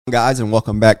Guys, and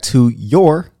welcome back to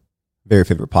your very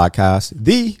favorite podcast,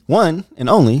 the one and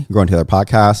only Growing Together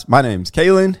podcast. My name's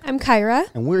Kaylin. I'm Kyra.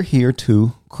 And we're here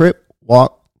to crip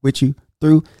walk with you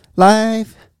through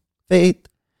life, faith,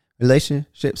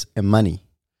 relationships, and money.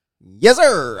 Yes,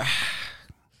 sir.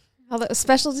 Although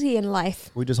specialty in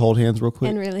life. We just hold hands real quick.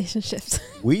 And relationships.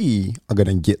 We are going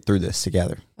to get through this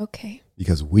together. Okay.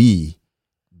 Because we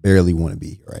barely want to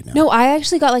be here right now. No, I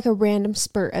actually got like a random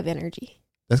spurt of energy.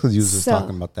 That's because you was just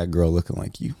talking about that girl looking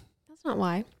like you. That's not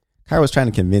why. Kyra was trying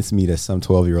to convince me that some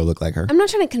 12-year-old looked like her. I'm not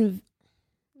trying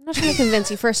to convince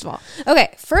you, first of all. Okay,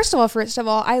 first of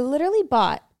all, I literally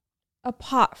bought a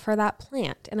pot for that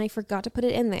plant and I forgot to put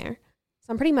it in there. So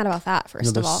I'm pretty mad about that,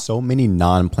 first of all. There's so many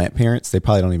non-plant parents, they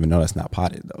probably don't even know that's not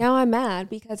potted, though. Now I'm mad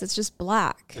because it's just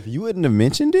black. If you wouldn't have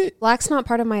mentioned it. Black's not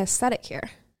part of my aesthetic here.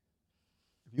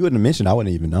 If you wouldn't have mentioned, I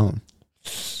wouldn't have even known.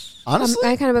 Honestly?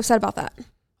 I'm kind of upset about that.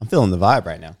 I'm feeling the vibe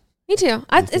right now. Me too.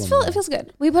 It feels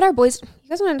good. We put our boys. You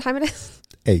guys know what time it is?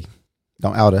 Hey,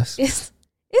 don't out us. It's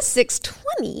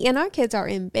 6:20 and our kids are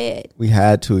in bed. We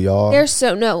had to, y'all.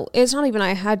 It's not even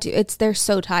I had to. They're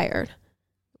so tired.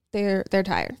 They're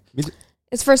tired.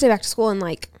 It's first day back to school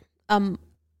and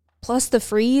plus the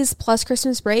freeze plus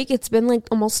Christmas break. It's been like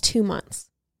almost 2 months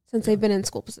since they've been in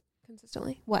school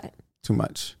consistently. What? Too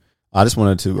much. I just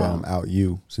wanted to out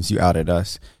you since you outed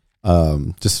us.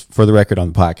 Just for the record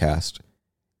on the podcast,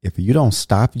 if you don't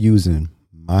stop using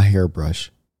my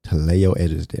hairbrush to lay your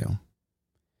edges down,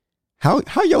 how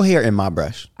your hair in my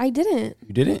brush? I didn't.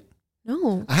 You didn't?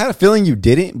 No. I had a feeling you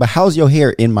didn't, but how's your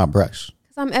hair in my brush?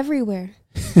 Because I'm everywhere.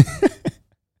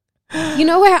 You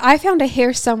know where I found a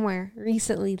hair somewhere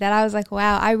recently that I was like,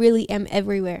 wow, I really am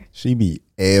everywhere. She be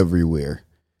everywhere.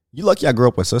 You lucky I grew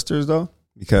up with sisters though,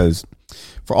 because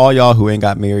for all y'all who ain't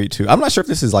got married to, I'm not sure if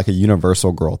this is like a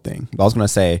universal girl thing, but I was going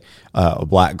to say a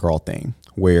black girl thing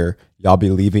where y'all be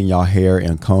leaving y'all hair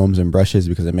in combs and brushes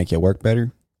because it make your work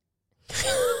better.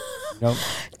 Nope.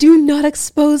 Do not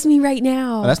expose me right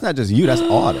now. No, that's not just you. That's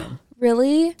all of them.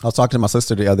 Really? I was talking to my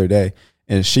sister the other day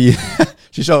and she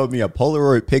showed me a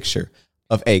Polaroid picture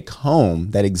of a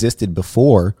comb that existed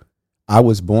before I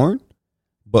was born,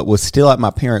 but was still at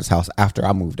my parents' house after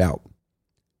I moved out.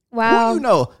 Wow. Well, you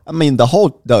know, I mean,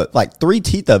 the 3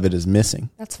 teeth of it is missing.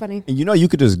 That's funny. And you know, you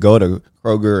could just go to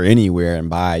Kroger or anywhere and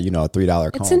buy, a $3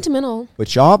 comb. It's sentimental.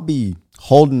 But y'all be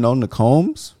holding on to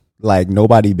combs like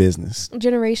nobody business.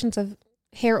 Generations of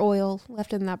hair oil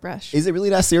left in that brush. Is it really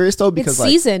that serious though? Because it's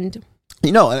seasoned.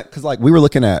 Because we were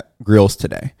looking at grills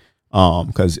today.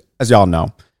 Because as y'all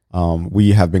know,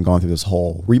 we have been going through this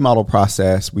whole remodel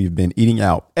process. We've been eating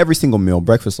out every single meal,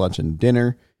 breakfast, lunch, and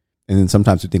dinner. And then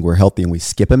sometimes we think we're healthy and we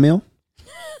skip a meal.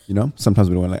 Sometimes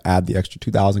we don't want to add the extra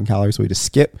 2,000 calories, so we just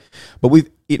skip. But we've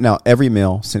eaten out every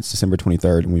meal since December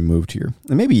 23rd when we moved here,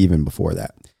 and maybe even before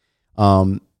that.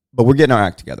 But we're getting our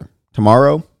act together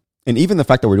tomorrow. And even the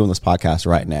fact that we're doing this podcast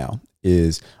right now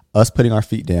is us putting our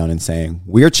feet down and saying,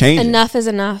 we're changing. Enough is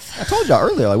enough. I told y'all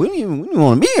earlier, we don't even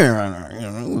want to be here.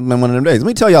 It's been one of them days. Let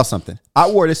me tell y'all something. I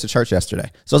wore this to church yesterday.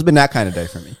 So it's been that kind of day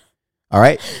for me. All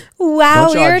right.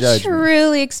 Wow, you're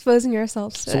truly exposing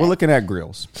yourselves today. So we're looking at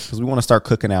grills because we want to start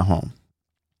cooking at home.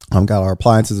 Got our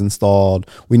appliances installed.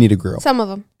 We need a grill. Some of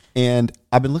them. And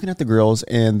I've been looking at the grills,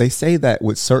 and they say that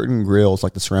with certain grills,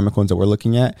 like the ceramic ones that we're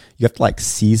looking at, you have to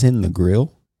season the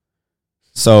grill.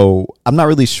 So I'm not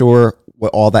really sure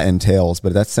what all that entails,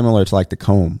 but that's similar to the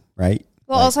comb, right?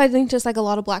 Well, also I think just a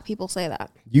lot of black people say that.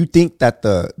 You think that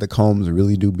the combs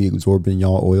really do be absorbing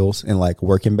y'all oils and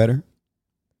working better?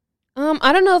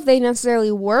 I don't know if they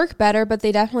necessarily work better, but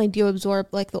they definitely do absorb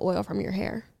the oil from your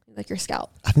hair, your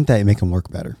scalp. I think that make them work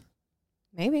better.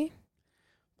 Maybe.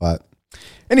 But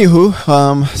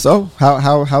anywho, so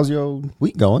how's your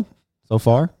week going so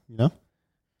far?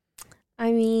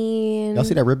 I mean, y'all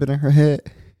see that ribbon in her head?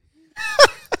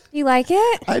 You like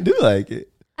it? I do like it.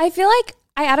 I feel like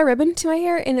I add a ribbon to my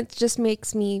hair and it just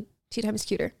makes me 2 times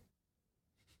cuter.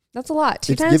 That's a lot.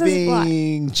 2 times is a lot. It's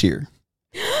giving cheer.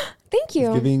 Thank you.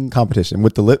 It's giving competition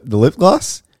with the lip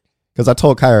gloss. Because I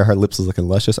told Kyra her lips was looking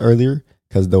luscious earlier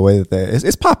because the way that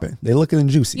it's popping. They're looking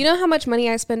juicy. You know how much money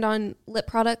I spend on lip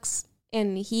products?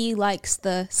 And he likes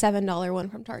the $7 one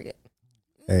from Target.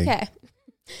 Hey, okay.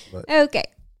 Okay.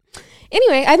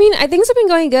 Anyway, I mean, things have been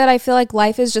going good. I feel like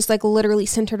life is just literally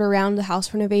centered around the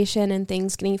house renovation and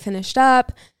things getting finished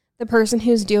up. The person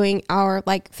who's doing our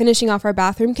finishing off our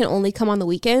bathroom can only come on the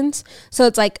weekends. So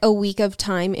it's a week of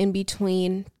time in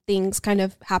between things kind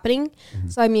of happening. Mm-hmm.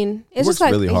 So I mean, it's just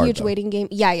really a huge waiting game.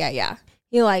 Yeah.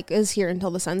 He is here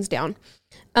until the sun's down.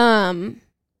 And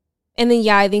then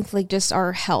I think just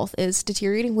our health is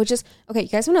deteriorating, which is okay. You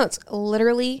guys know it's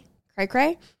literally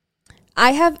cray.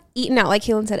 I have eaten out, like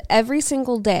Kaylin said, every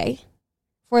single day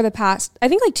for the past, I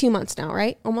think like 2 months now,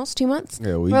 right? Almost 2 months.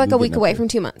 Yeah, we're like a week away from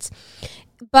 2 months.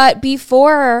 But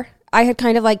before I had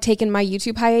kind of like taken my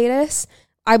YouTube hiatus,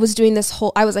 I was doing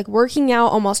I was like working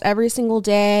out almost every single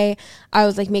day. I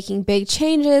was like making big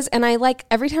changes. And I like,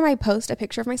 every time I post a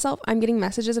picture of myself, I'm getting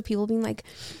messages of people being like,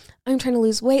 I'm trying to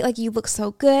lose weight. Like, you look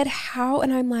so good. How?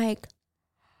 And I'm like,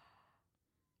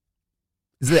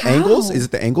 is it the angles? Is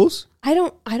it the angles? I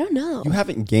don't know. You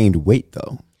haven't gained weight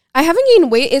though. I haven't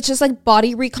gained weight. It's just like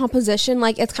body recomposition.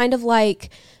 Like, it's kind of like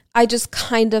I just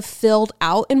kind of filled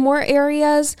out in more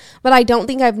areas, but I don't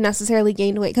think I've necessarily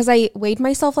gained weight because I weighed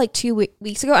myself like 2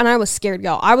 weeks ago and I was scared,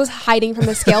 y'all. I was hiding from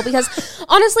the scale because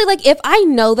honestly, like if I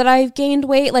know that I've gained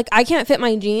weight, like I can't fit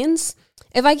my jeans.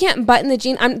 If I can't button the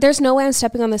jean, there's no way I'm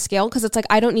stepping on the scale because it's like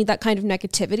I don't need that kind of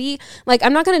negativity. Like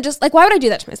I'm not going to just like, why would I do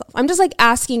that to myself? I'm just like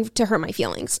asking to hurt my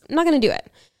feelings. I'm not going to do it.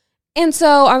 And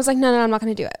so I was like, no, I'm not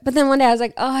going to do it. But then one day I was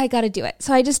like, oh, I got to do it.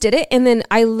 So I just did it. And then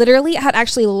I literally had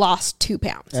actually lost 2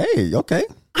 pounds. Hey, okay.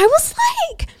 I was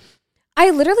like,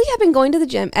 I literally have been going to the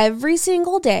gym every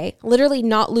single day, literally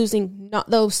not losing,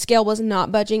 the scale was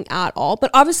not budging at all. But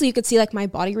obviously you could see like my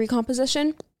body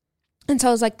recomposition. And so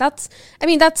I was like, that's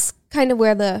kind of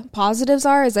where the positives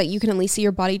are, is that you can at least see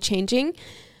your body changing.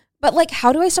 But like,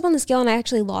 how do I step on the scale and I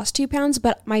actually lost 2 pounds,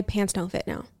 but my pants don't fit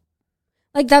now?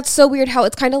 Like, that's so weird how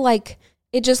it's kind of like,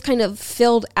 it just kind of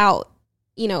filled out,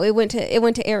 you know, it went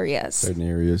to areas. Certain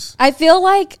areas. I feel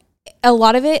like a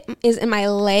lot of it is in my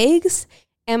legs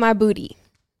and my booty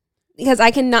because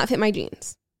I cannot fit my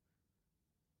jeans.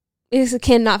 I just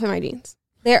cannot fit my jeans.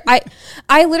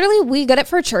 I literally, we got it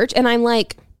for church and I'm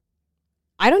like,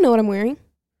 I don't know what I'm wearing.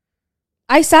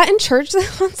 I sat in church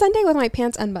on Sunday with my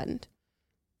pants unbuttoned.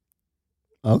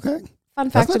 Okay. Fun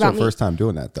fact about me. That's not your first time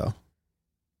doing that though.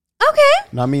 Okay.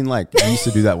 No, I mean, like, you used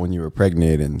to do that when you were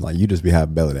pregnant and, like, you just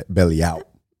have belly out.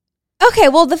 Okay,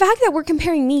 well, the fact that we're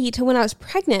comparing me to when I was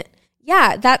pregnant,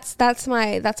 yeah, that's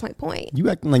my point. You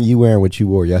acting like you wearing what you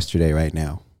wore yesterday right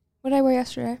now. What did I wear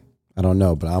yesterday? I don't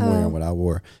know, but I'm wearing what I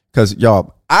wore. Because,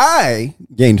 y'all, I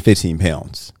gained 15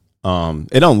 pounds.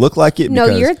 It don't look like it. No,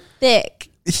 you're thick.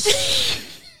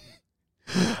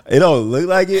 It don't look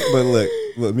like it, but look,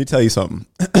 let me tell you something.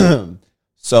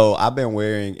 So I've been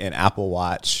wearing an Apple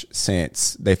Watch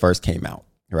since they first came out,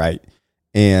 right?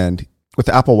 And with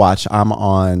the Apple Watch, I'm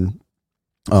on,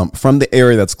 from the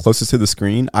area that's closest to the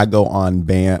screen, I go on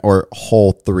band or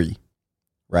hole 3,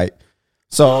 right?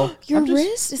 So your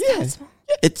wrist is that small?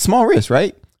 Yeah, it's small wrist,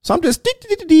 right? So I'm just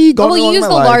going along use the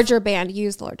life. Larger band.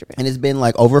 Use the larger band. And it's been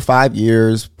like over 5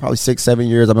 years, probably 6-7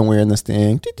 years I've been wearing this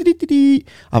thing.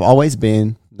 I've always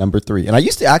been number 3. And I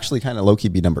used to actually kind of low-key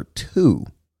be number 2.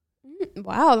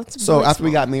 Wow, that's so really after small.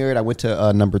 we got married, I went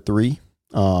to number 3. You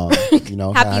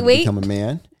know, happy I had weight. to become a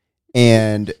man,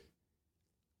 and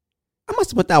I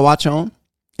must have put that watch on,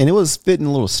 and it was fitting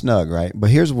a little snug, right? But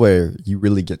here's where you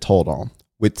really get told on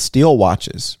with steel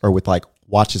watches or with like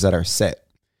watches that are set.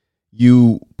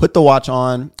 You put the watch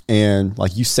on, and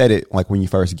like you set it like when you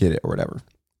first get it or whatever.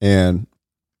 And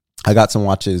I got some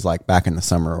watches like back in the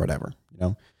summer or whatever, you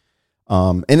know.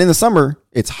 And in the summer,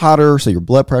 it's hotter, so your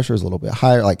blood pressure is a little bit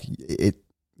higher. Like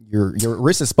your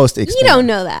wrist is supposed to expand. You don't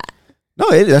know that. No,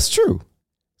 that's true.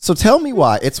 So tell me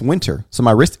why it's winter. So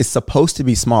my wrist is supposed to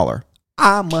be smaller.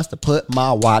 I must have put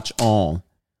my watch on,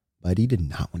 but he did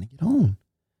not want to get on.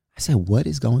 I said, "What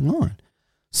is going on?"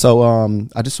 So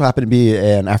I just so happen to be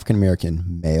an African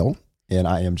American male, and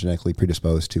I am genetically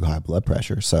predisposed to high blood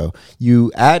pressure. So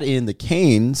you add in the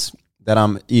canes that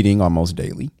I'm eating almost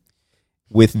daily,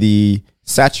 with the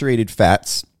saturated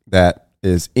fats that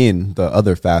is in the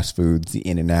other fast foods, the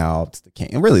In-N-Outs, the can,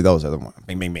 and really those are the ones.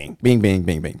 Bing, bing, bing, bing, bing,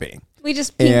 bing, bing, bing. We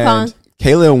just ping pong.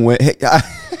 Kaylin went.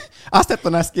 I stepped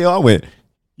on that scale. I went,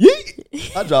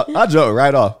 yeet. I jumped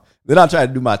right off. Then I tried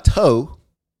to do my toe.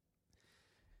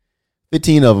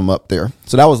 15 of them up there.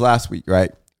 So that was last week,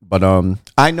 right? But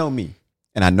I know me,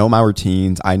 and I know my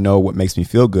routines. I know what makes me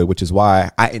feel good, which is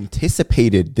why I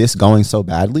anticipated this going so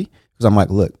badly, because I'm like,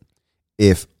 look,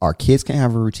 if our kids can't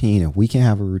have a routine, if we can't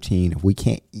have a routine, if we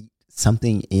can't eat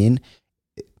something in,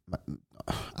 I'm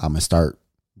going to start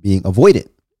being avoidant.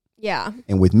 Yeah.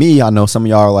 And with me, I know some of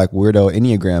y'all are like weirdo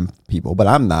Enneagram people, but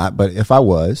I'm not. But if I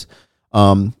was,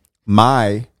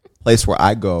 my place where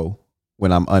I go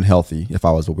when I'm unhealthy, if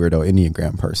I was a weirdo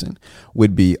Enneagram person,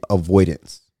 would be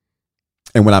avoidance.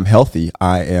 And when I'm healthy,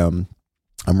 I'm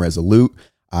resolute.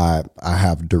 I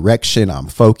have direction. I'm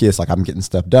focused. Like I'm getting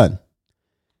stuff done.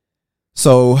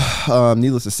 So,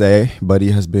 needless to say,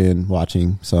 Buddy has been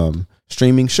watching some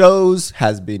streaming shows,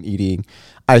 has been eating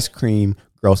ice cream,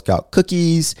 Girl Scout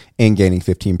cookies, and gaining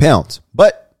 15 pounds.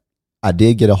 But I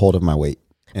did get a hold of my weight,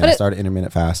 and I started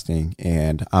intermittent fasting,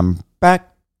 and I'm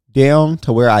back down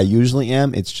to where I usually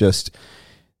am. It's just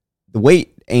the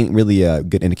weight ain't really a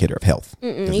good indicator of health.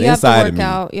 You The have to inside work of me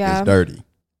out. Yeah. is dirty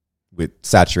with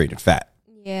saturated fat.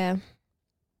 Yeah.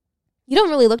 You don't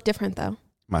really look different though.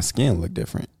 My skin look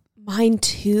different. Mine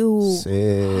too.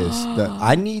 Sis,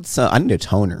 I need a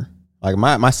toner. Like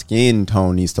my skin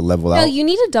tone needs to level out. No, you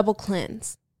need a double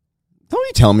cleanse. Don't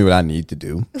you tell me what I need to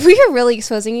do. We are really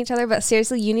exposing each other, but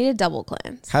seriously, you need a double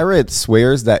cleanse. Kyra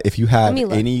swears that if you have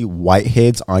any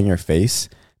whiteheads on your face,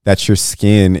 that your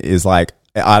skin is like,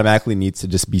 it automatically needs to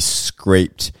just be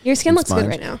scraped. Your skin looks good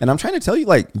right now. And I'm trying to tell you,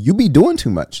 like, you be doing too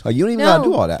much. Like, you don't even gotta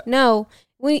do all that. No.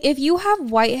 If you have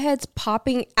whiteheads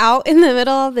popping out in the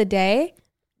middle of the day,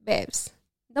 babes,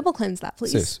 double cleanse that,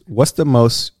 please. Sis, what's the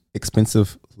most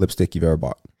expensive lipstick you've ever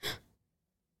bought?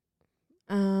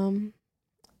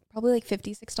 Probably like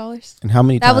 $56. And how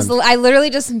many times? I literally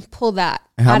just pulled that.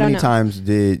 And how many times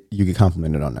did you get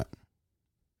complimented on that?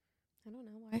 I don't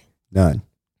know why. None.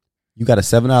 You got a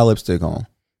 $7 lipstick on,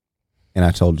 and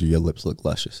I told you your lips look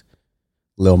luscious.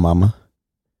 Lil mama.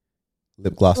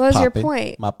 Lip gloss popping. What was your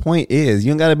point? My point is,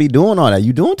 you don't got to be doing all that.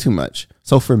 You doing too much.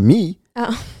 So for me,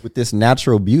 with this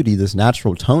natural beauty, this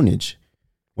natural tonage,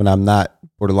 when I'm not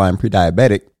borderline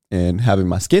pre-diabetic and having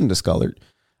my skin discolored,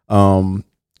 I'm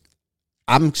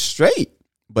straight.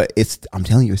 But I'm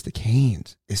telling you, it's the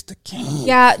cans. It's the cans.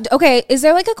 Yeah. Okay. Is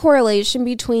there like a correlation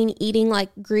between eating like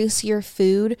greasier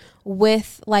food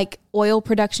with like oil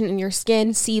production in your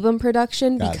skin, sebum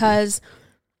production? Because,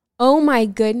 oh my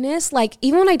goodness, like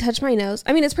even when I touch my nose,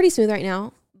 I mean, it's pretty smooth right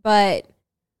now, but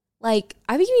like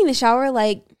I've been getting in the shower,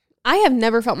 like I have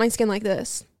never felt my skin like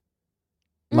this.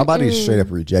 My body straight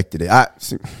up rejected it.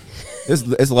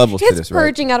 It's levels to this, It's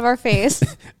purging out of our face.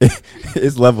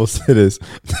 It's levels to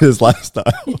this lifestyle.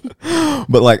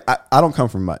 But like, I don't come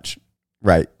from much,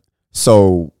 right?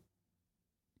 So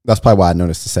that's probably why I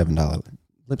noticed the $7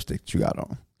 lipstick that you got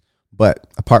on. But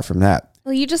apart from that,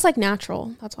 well, you just like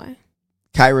natural. That's why.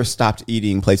 Kyra stopped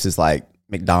eating places like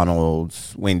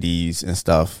McDonald's, Wendy's, and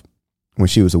stuff when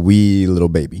she was a wee little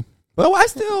baby. But I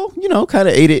still, kind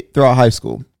of ate it throughout high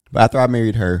school. But after I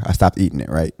married her, I stopped eating it,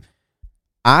 right?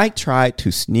 I tried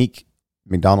to sneak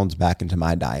McDonald's back into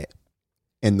my diet.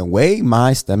 And the way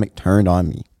my stomach turned on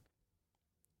me,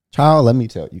 child, let me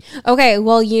tell you. Okay,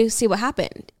 well, you see what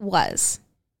happened was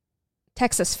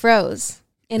Texas froze.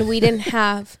 And we didn't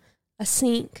have a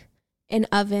sink, an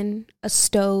oven, a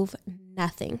stove,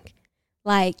 nothing.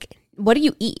 Like, what do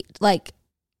you eat? Like,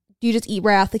 do you just eat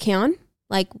right off the can?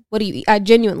 Like, what do you eat? I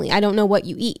don't know what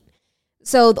you eat.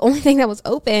 So the only thing that was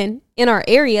open in our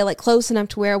area, like close enough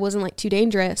to where it wasn't like too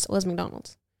dangerous, was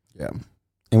McDonald's. Yeah.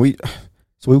 And we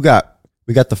got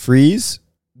the freeze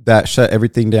that shut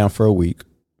everything down for a week,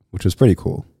 which was pretty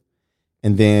cool.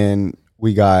 And then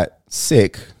we got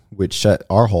sick, which shut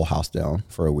our whole house down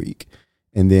for a week.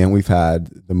 And then we've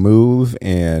had the move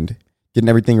and getting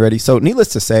everything ready. So needless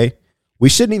to say, we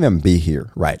shouldn't even be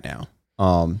here right now.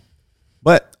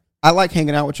 But I like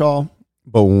hanging out with y'all.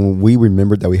 But when we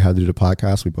remembered that we had to do the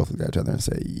podcast, we both looked at each other and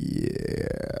said,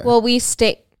 yeah. Well,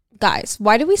 guys,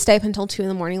 why did we stay up until 2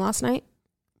 a.m. last night?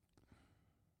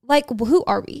 Like, who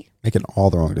are we? Making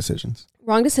all the wrong decisions.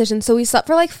 Wrong decision. So we slept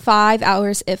for like 5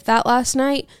 hours, if that, last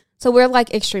night. So we're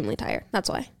like extremely tired. That's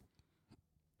why.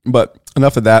 But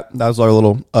enough of that. That was our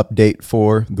little update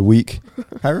for the week.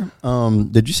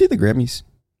 Kyra, did you see the Grammys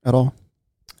at all?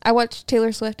 I watched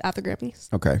Taylor Swift at the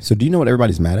Grammys. Okay. So do you know what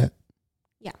everybody's mad at?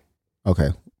 Yeah. Okay.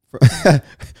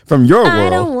 From your world. I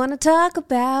don't want to talk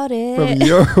about it. From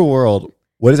your world,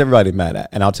 what is everybody mad at?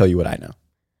 And I'll tell you what I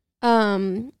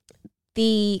know.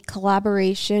 The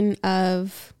collaboration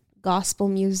of gospel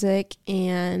music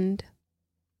and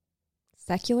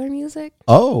secular music.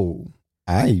 Oh,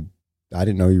 I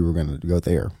didn't know you were going to go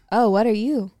there. Oh, what are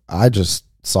you? I just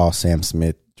saw Sam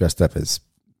Smith dressed up as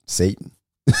Satan.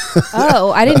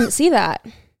 Oh, I didn't see that.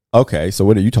 Okay, so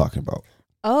what are you talking about?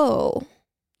 Oh.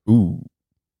 Ooh.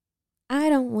 I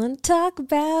don't want to talk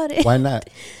about it. Why not?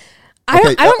 I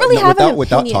don't really have an opinion.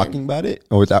 Without talking about it,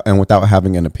 or without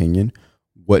having an opinion,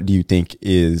 what do you think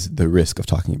is the risk of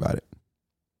talking about it?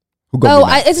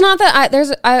 It's not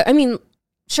that I mean,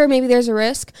 sure, maybe there's a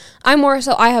risk. I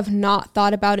have not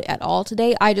thought about it at all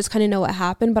today. I just kind of know what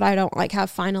happened, but I don't like have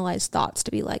finalized thoughts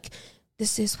to be like,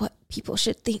 this is what people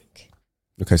should think.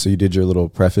 Okay, so you did your little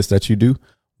preface that you do.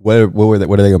 What are they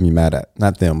going to be mad at?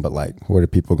 Not them, but like, what are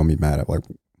people going to be mad at? Like,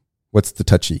 what's the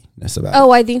touchiness about it?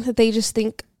 Oh, I think that they just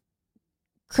think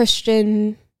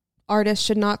Christian artists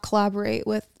should not collaborate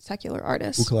with secular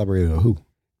artists. Who collaborated with who?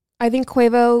 I think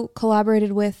Quavo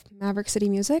collaborated with Maverick City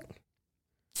Music.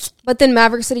 But then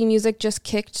Maverick City Music just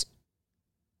kicked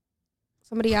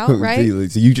somebody out, right?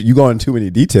 So you go into too many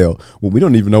detail when we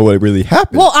don't even know what really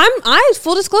happened. Well, I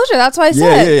full disclosure. That's why I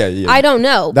said yeah. I don't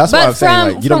know. That's what I'm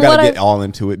saying. Like, you don't got to get all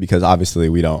into it because obviously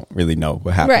we don't really know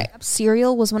what happened. Right.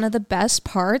 Cereal was one of the best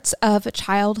parts of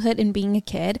childhood and being a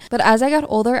kid. But as I got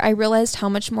older, I realized how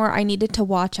much more I needed to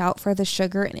watch out for the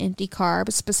sugar and empty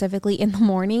carbs, specifically in the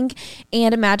morning.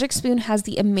 And Magic Spoon has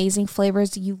the amazing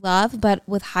flavors you love, but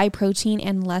with high protein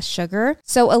and less sugar.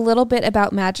 So a little bit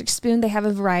about Magic Spoon. They have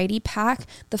a variety pack.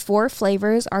 The 4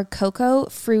 flavors are cocoa,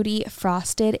 fruity,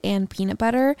 frosted, and peanut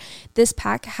butter. This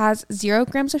pack has 0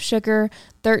 grams of sugar,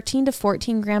 13 to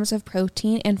 14 grams of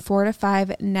protein, and 4 to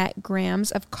 5 net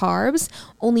grams of carbs.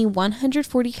 Only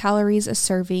 140 calories a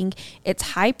serving.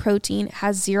 It's high protein,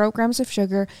 has 0 grams of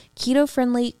sugar,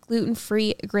 keto-friendly,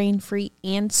 gluten-free, grain-free,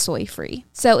 and soy-free.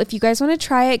 So if you guys want to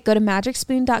try it, go to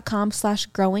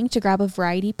magicspoon.com/growing to grab a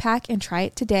variety pack and try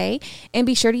it today. And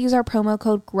be sure to use our promo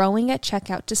code GROWING at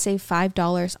checkout to save $5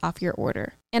 off your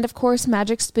order. And of course,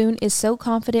 Magic Spoon is so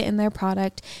confident in their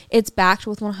product, it's backed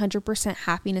with 100%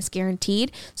 happiness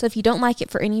guaranteed. So if you don't like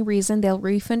it for any reason, they'll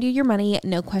refund you your money,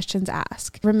 no questions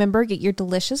asked. Remember, get your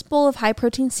delicious bowl of high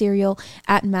protein cereal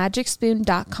at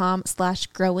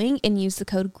magicspoon.com/growing and use the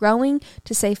code GROWING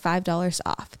to save $5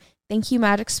 off. Thank you,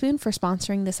 Magic Spoon, for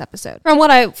sponsoring this episode. From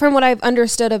what I've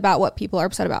understood about what people are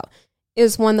upset about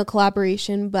is one, the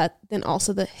collaboration, but then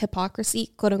also the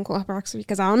hypocrisy, quote unquote hypocrisy,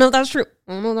 because I don't know if that's true.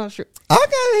 I gotta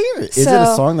hear it. Is it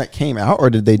a song that came out or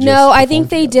did they just... No, I think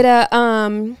they did it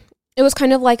was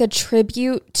kind of like a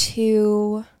tribute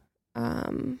to,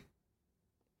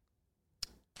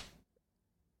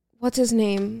 what's his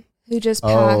name? Who just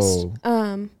passed?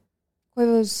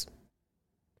 Quavo's...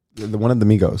 The one of the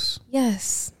Migos.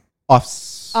 Yes.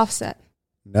 Offset.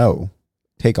 No.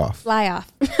 Takeoff. Fly off.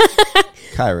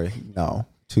 Kyrie. No.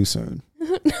 Too soon.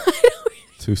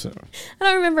 Too soon. I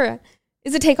don't remember.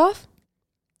 Is it Takeoff?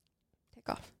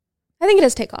 Takeoff. I think it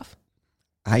is Takeoff.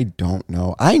 I don't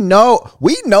know. I know.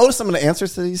 We know some of the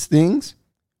answers to these things,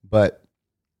 but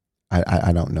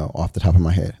I don't know off the top of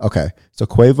my head. Okay. So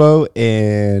Quavo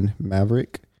and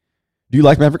Maverick. Do you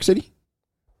like Maverick City?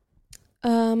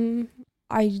 I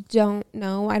don't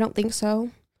know. I don't think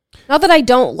so. Not that I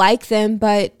don't like them,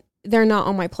 but they're not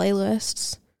on my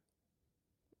playlists.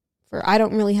 I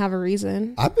don't really have a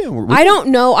reason. I don't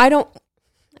know. I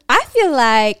feel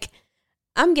like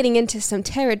I'm getting into some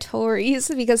territories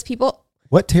because people...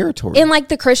 What territory? In like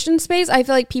the Christian space, I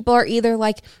feel like people are either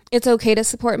like, it's okay to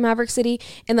support Maverick City,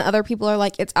 and the other people are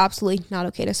like, it's absolutely not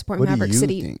okay to support Maverick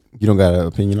City. Think? You don't got an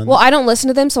opinion on that? Well, I don't listen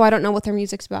to them, so I don't know what their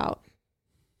music's about.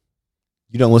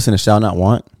 You don't listen to Shall Not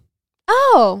Want?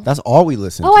 Oh. That's all we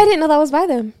listen to. Oh, I didn't know that was by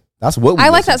them. That's what we I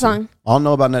like that song. I don't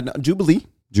know about that. Jubilee.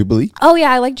 Oh,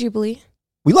 yeah, I like Jubilee.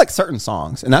 We like certain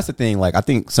songs. And that's the thing. Like, I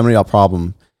think some of y'all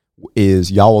problem is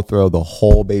y'all will throw the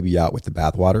whole baby out with the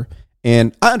bathwater.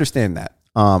 And I understand that.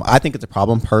 I think it's a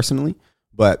problem personally,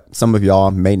 but some of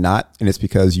y'all may not. And it's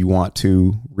because you want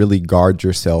to really guard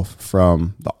yourself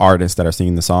from the artists that are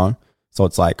singing the song. So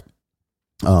it's like,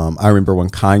 I remember when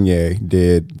Kanye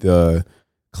did the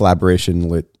collaboration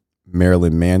with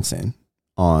Marilyn Manson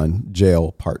on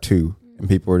Jail Part 2. And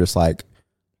people were just like,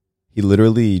 he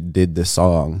literally did this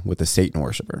song with a Satan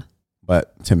worshiper.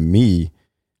 But to me,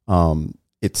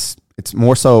 it's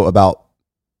more so about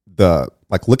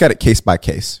look at it case by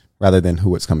case rather than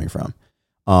who it's coming from.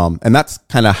 And that's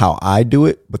kind of how I do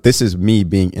it. But this is me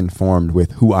being informed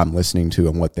with who I'm listening to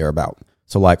and what they're about.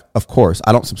 So like, of course,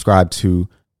 I don't subscribe to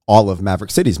all of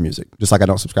Maverick City's music, just like I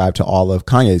don't subscribe to all of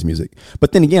Kanye's music.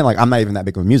 But then again, like I'm not even that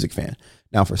big of a music fan.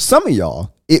 Now, for some of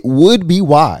y'all, it would be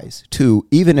wise to,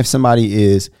 even if somebody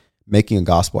is making a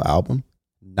gospel album,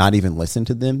 not even listen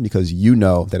to them because you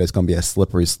know that it's going to be a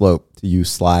slippery slope to you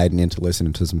sliding into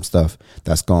listening to some stuff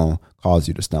that's going to cause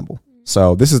you to stumble.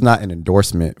 So this is not an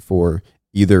endorsement for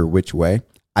either which way.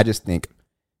 I just think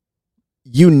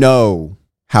you know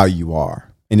how you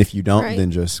are. And if you don't,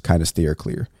 then just kind of steer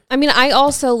clear. I mean, I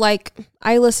also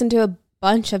I listen to a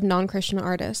bunch of non-Christian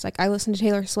artists. Like I listen to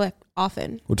Taylor Swift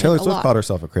often. Well, Taylor Swift called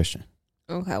herself a Christian.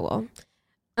 Okay, well.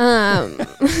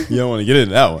 You don't want to get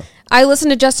into that one. I listen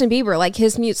to Justin Bieber. Like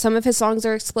some of his songs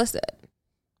are explicit.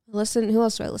 Who else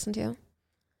do I listen to?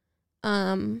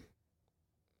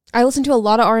 I listen to a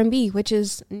lot of R&B, which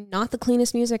is not the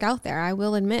cleanest music out there, I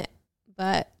will admit.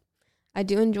 But I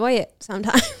do enjoy it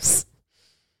sometimes.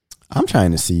 I'm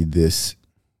trying to see this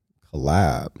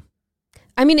collab.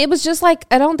 I mean, it was just like,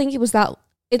 I don't think it was that,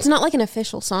 it's not like an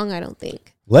official song, I don't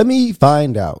think. Let me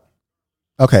find out.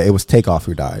 Okay, it was Takeoff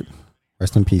who died.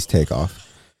 Rest in peace, Takeoff.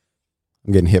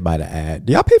 I'm getting hit by the ad.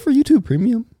 Do y'all pay for YouTube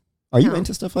Premium? Are you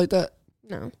into stuff like that?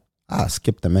 No. I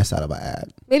skip the mess out of an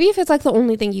ad. Maybe if it's like the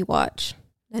only thing you watch,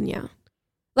 then yeah.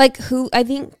 Like I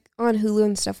think on Hulu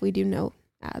and stuff we do no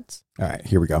ads. All right,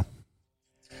 here we go.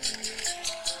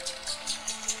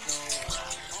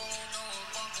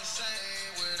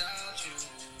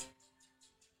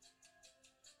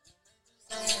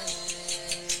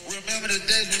 Remember the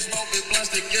days we smoked big blunts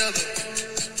together.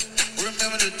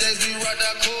 Remember the days we rocked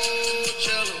our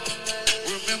Coachella.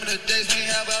 Remember the days we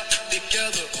have out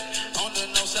together. On the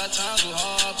north side times were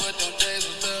hard, but them days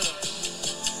was better.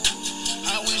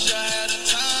 I wish I had a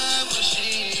time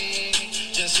machine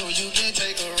just so you can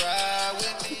take a ride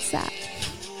with me. What's that?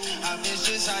 I miss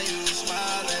just how you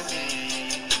smile at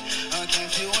me. I can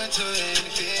feel into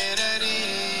infinity.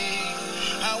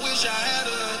 I wish I had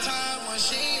a time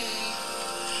machine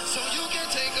so you can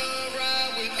take a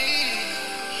ride with me.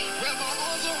 Wrap my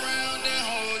arms around and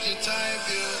hold you tight,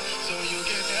 feel, so you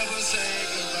can never say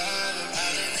goodbye to me.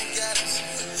 Out in the galaxy,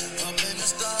 up in the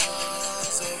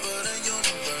stars, over the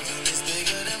universe, it's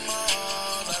bigger than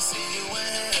Mars. I see you in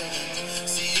heaven,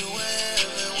 see you in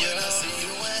heaven. When I see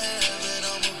you in heaven,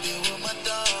 I'ma be with my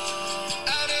dog.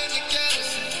 Out in the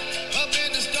galaxy, up in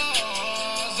the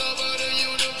stars, over the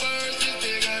universe, it's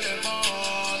bigger than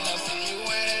Mars. I see you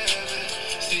in heaven,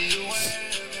 see you in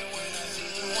heaven. When I see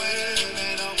you in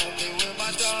heaven, I'ma be with my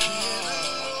dog.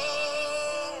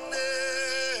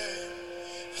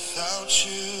 Without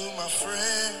you, my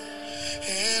friend,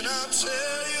 and I'll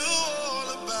tell you all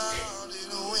about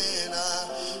it when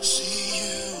I see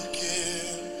you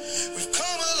again. We've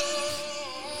come a long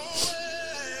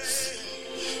way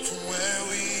from where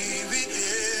we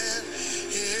began,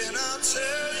 and I'll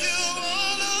tell you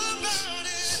all about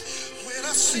it when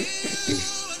I see you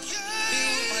again. Be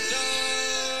with my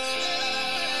dog.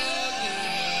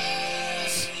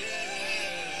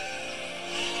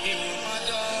 Be with my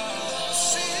dog.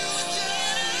 See you again.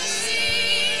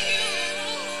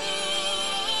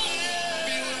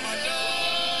 Be with my dog.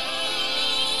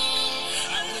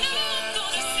 I wish I had a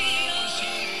time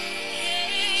machine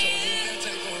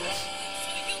so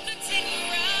you can take a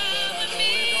ride. But I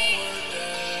know it don't work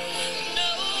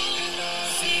that way. And I'll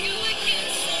see you again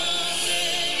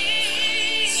someday.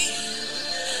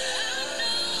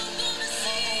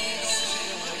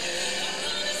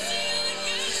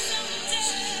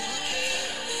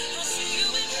 Mama, we gon' see you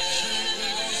again.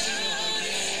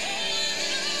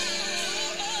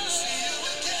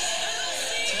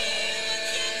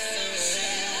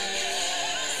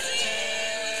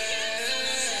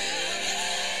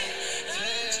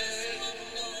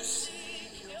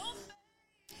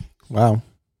 Wow.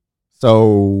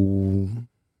 So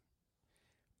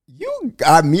you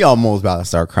got me almost about to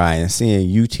start crying and seeing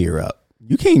you tear up.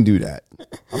 You can't do that.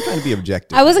 I'm trying to be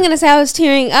objective. I wasn't gonna say I was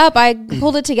tearing up. I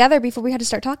pulled it together before we had to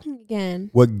start talking again.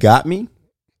 What got me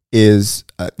is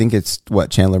I think it's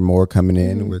Chandler Moore coming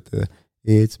in with the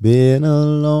 "It's been a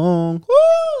long."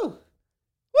 Woo! Woo!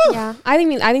 Yeah, I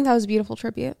think that was a beautiful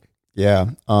tribute. Yeah,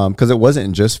 because it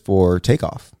wasn't just for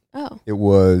Takeoff. Oh, It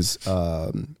was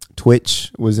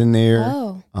Twitch was in there.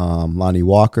 oh, Lonnie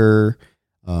Walker,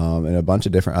 and a bunch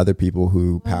of different other people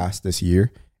who passed this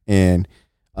year. And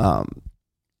I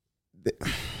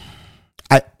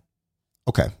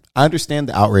understand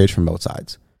the outrage from both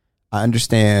sides. I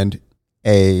understand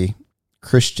a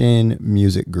Christian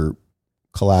music group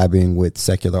collabing with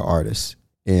secular artists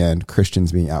and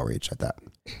Christians being outraged at that.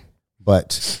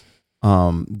 But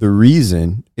the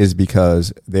reason is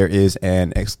because there is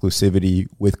an exclusivity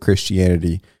with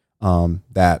Christianity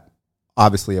that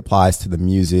obviously applies to the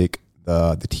music,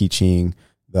 the teaching,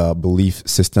 the belief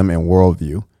system, and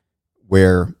worldview,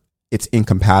 where it's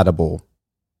incompatible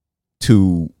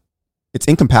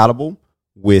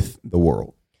with the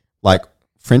world. Like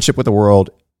friendship with the world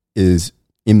is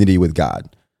enmity with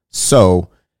God. So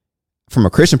from a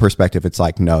Christian perspective, it's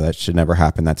like, no, that should never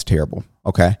happen. That's terrible.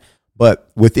 Okay. But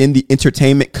within the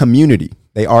entertainment community,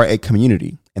 they are a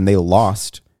community and they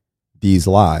lost these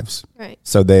lives. right.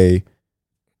 So I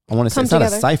want to say Come it's not a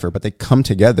together. cipher, but they come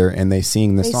together and they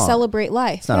sing this They song. celebrate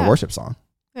life. It's not a worship song.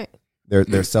 Right.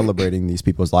 They're celebrating these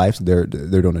people's lives. They're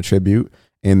doing a tribute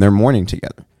and they're mourning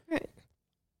together. Right.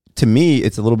 To me,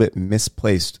 it's a little bit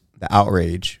misplaced, the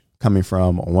outrage coming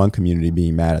from one community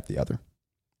being mad at the other.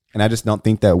 And I just don't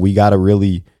think that we got to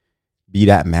really be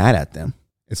that mad at them.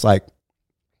 It's like,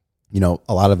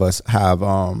 a lot of us have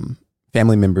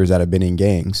family members that have been in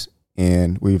gangs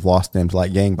and we've lost them to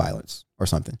like gang violence or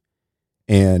something.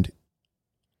 And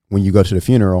when you go to the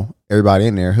funeral, everybody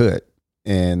in there hood.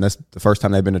 And that's the first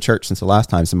time they've been to church since the last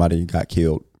time somebody got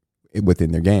killed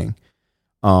within their gang.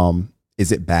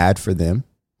 Is it bad for them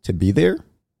to be there?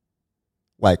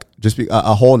 Like just be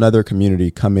a whole nother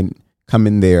community come come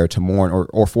in there to mourn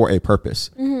or for a purpose.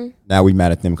 Now we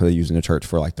mad at them because they're using the church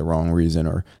for like the wrong reason.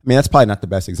 Or, I mean, that's probably not the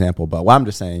best example, but what I'm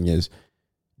just saying is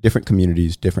different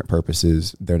communities, different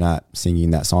purposes. They're not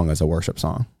singing that song as a worship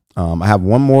song. I have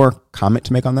one more comment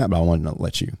to make on that, but I wanted to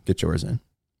let you get yours in.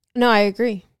 No, I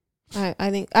agree.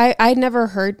 I think I'd never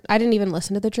heard. I didn't even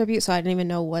listen to the tribute, so I didn't even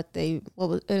know what it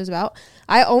was about.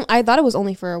 I thought it was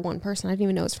only for one person. I didn't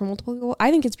even know it's for multiple people.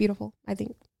 I think it's beautiful. I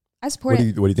think I support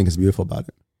it. What do you think is beautiful about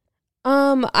it?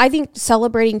 I think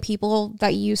celebrating people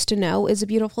that you used to know is a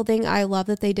beautiful thing. I love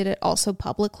that they did it also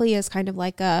publicly as kind of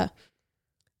like a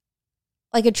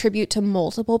tribute to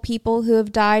multiple people who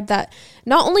have died, that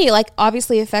not only like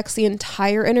obviously affects the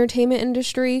entire entertainment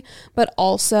industry, but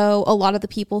also a lot of the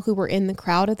people who were in the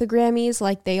crowd at the Grammys,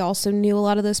 like they also knew a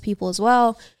lot of those people as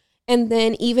well. And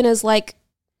then even as like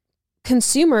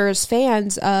consumers,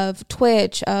 fans of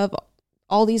Twitch, of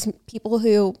all these people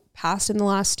who passed in the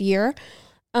last year,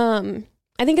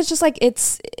 I think it's just like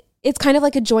it's kind of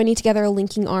like a joining together,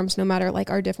 linking arms, no matter like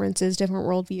our differences, different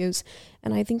worldviews.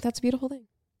 And I think that's a beautiful thing.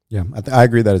 Yeah, I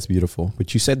agree that it's beautiful,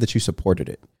 but you said that you supported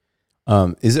it.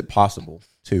 Is it possible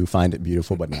to find it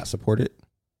beautiful but not support it?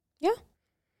 Yeah.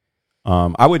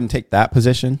 I wouldn't take that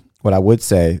position. What I would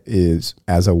say is,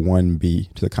 as a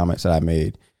 1B to the comments that I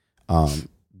made,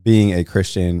 being a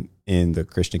Christian in the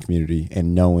Christian community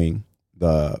and knowing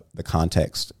the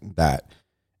context that,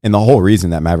 and the whole reason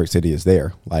that Maverick City is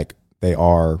there, like they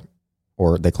are,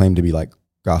 or they claim to be like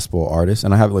gospel artists,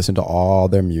 and I haven't listened to all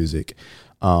their music,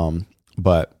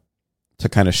 but to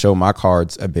kind of show my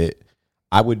cards a bit,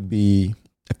 I would be,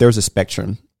 if there's a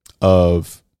spectrum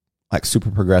of like super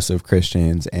progressive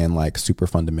Christians and like super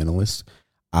fundamentalists,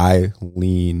 I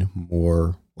lean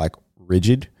more like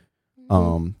rigid.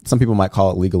 Some people might call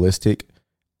it legalistic.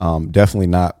 Definitely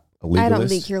not a legalist. I don't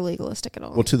think you're legalistic at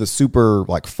all. Well, to the super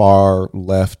like far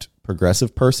left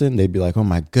progressive person, they'd be like, oh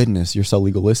my goodness, you're so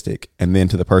legalistic. And then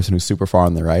to the person who's super far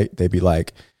on the right, they'd be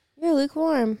like, you're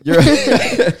lukewarm.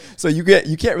 So you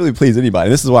can't really please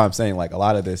anybody. This is why I'm saying like a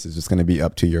lot of this is just going to be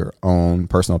up to your own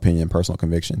personal opinion, personal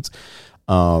convictions.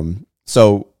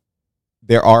 So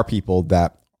there are people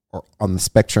that are on the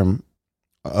spectrum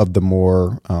of the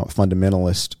more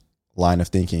fundamentalist line of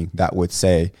thinking that would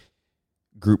say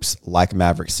groups like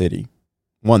Maverick City,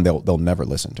 one, they'll never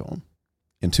listen to them,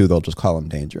 and two, they'll just call them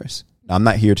dangerous. Now, I'm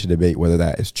not here to debate whether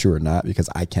that is true or not because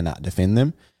I cannot defend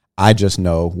them. I just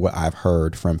know what I've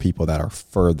heard from people that are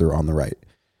further on the right.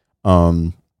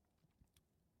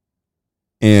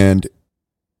 And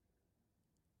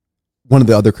one of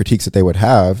the other critiques that they would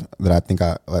have that I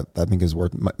think is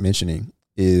worth mentioning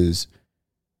is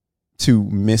to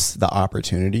miss the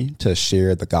opportunity to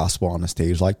share the gospel on a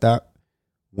stage like that,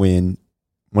 when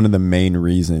one of the main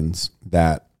reasons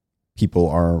that people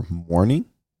are mourning,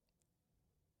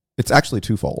 it's actually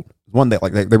twofold. One, that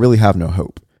like they really have no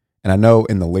hope. And I know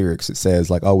in the lyrics it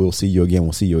says like, oh, we'll see you again.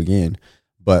 We'll see you again.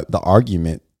 But the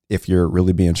argument, if you're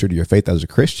really being true to your faith as a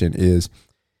Christian, is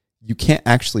you can't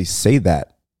actually say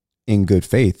that in good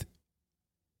faith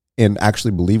and actually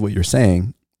believe what you're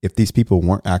saying if these people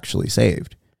weren't actually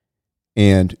saved.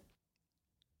 And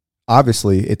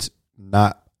obviously it's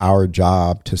not our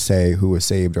job to say who is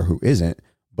saved or who isn't,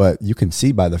 but you can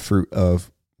see by the fruit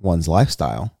of one's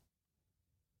lifestyle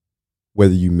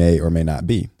whether you may or may not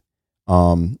be.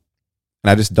 And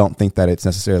I just don't think that it's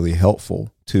necessarily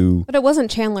helpful to. But it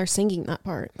wasn't Chandler singing that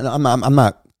part. I'm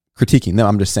not critiquing them.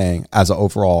 I'm just saying as an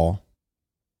overall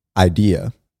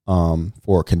idea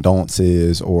for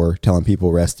condolences or telling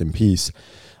people rest in peace.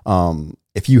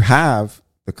 If you have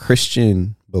the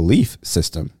Christian belief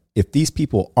system, if these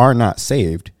people are not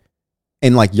saved,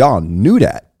 and like y'all knew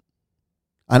that.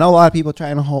 I know a lot of people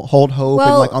trying to hold hope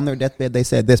and like on their deathbed they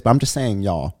said this, but I'm just saying,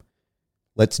 y'all,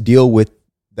 let's deal with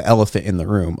the elephant in the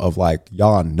room of like,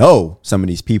 y'all know some of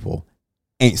these people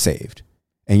ain't saved.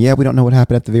 And yeah, we don't know what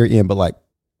happened at the very end, but like,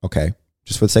 okay,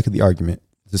 just for the sake of the argument,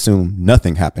 let's assume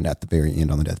nothing happened at the very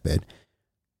end on the deathbed.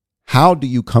 How do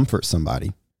you comfort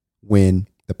somebody when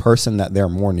the person that they're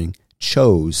mourning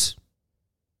chose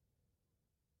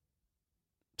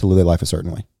to live their life a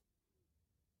certain way?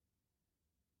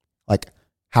 Like,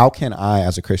 how can I,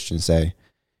 as a Christian, say,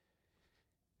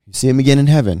 you see him again in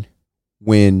heaven,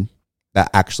 when that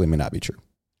actually may not be true?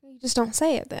 You just don't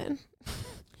say it then.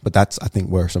 But that's, I think,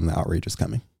 where some of the outrage is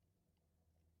coming.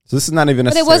 So this is not even.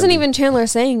 But it wasn't even Chandler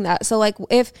saying that. So like,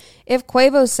 if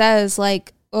Quavo says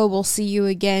like, "Oh, we'll see you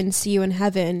again, see you in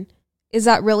heaven," is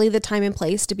that really the time and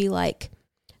place to be like,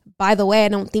 by the way, I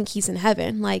don't think he's in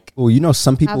heaven? Like, well, you know,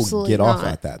 some people get off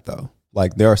at that though.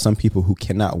 Like, there are some people who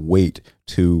cannot wait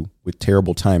to, with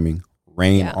terrible timing,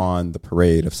 rain on the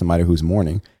parade of somebody who's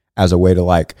mourning as a way to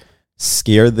like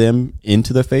scare them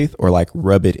into the faith or like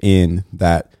rub it in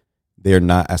that they're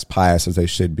not as pious as they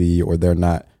should be, or they're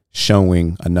not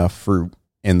showing enough fruit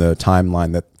in the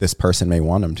timeline that this person may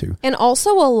want them to. And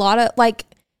also a lot of like,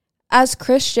 as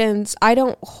Christians, I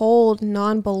don't hold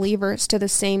non-believers to the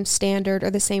same standard or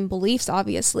the same beliefs,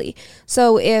 obviously.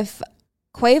 So if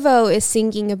Quavo is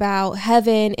singing about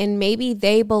heaven and maybe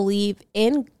they believe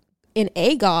in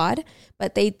a God,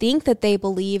 but they think that they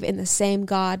believe in the same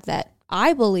God that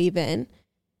I believe in,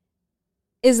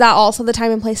 is that also the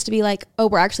time and place to be like, oh,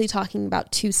 we're actually talking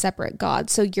about two separate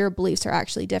gods, so your beliefs are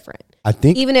actually different? I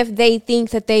think even if they think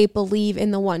that they believe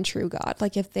in the one true God,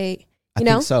 like if they, you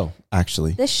know, think so,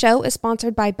 actually. This show is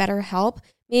sponsored by BetterHelp.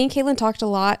 Me and Caitlin talked a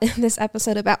lot in this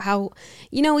episode about how,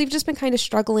 you know, we've just been kind of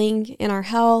struggling in our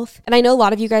health. And I know a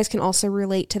lot of you guys can also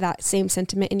relate to that same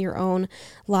sentiment in your own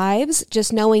lives.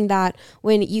 Just knowing that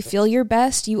when you feel your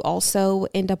best, you also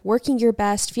end up working your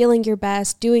best, feeling your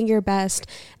best, doing your best,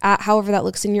 however that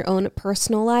looks in your own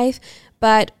personal life.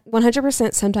 But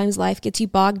 100% sometimes life gets you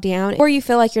bogged down, or you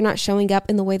feel like you're not showing up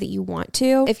in the way that you want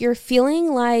to. If you're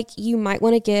feeling like you might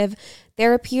want to give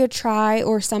therapy a try,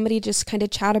 or somebody just kind of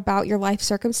chat about your life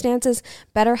circumstances,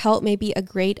 BetterHelp may be a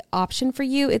great option for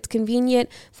you. It's convenient,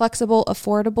 flexible,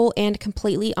 affordable, and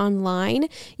completely online.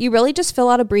 You really just fill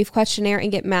out a brief questionnaire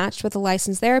and get matched with a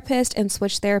licensed therapist and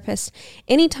switch therapists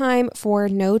anytime for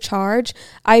no charge.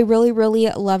 I really, really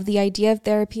love the idea of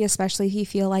therapy, especially if you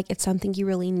feel like it's something you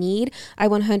really need. I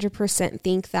 100%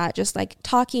 think that just like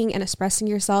talking and expressing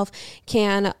yourself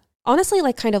can honestly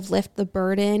like kind of lift the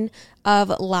burden of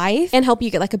life and help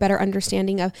you get like a better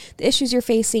understanding of the issues you're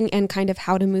facing and kind of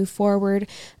how to move forward,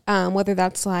 whether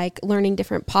that's like learning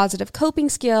different positive coping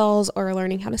skills or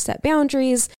learning how to set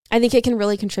boundaries. I think it can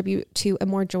really contribute to a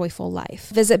more joyful life.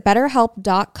 Visit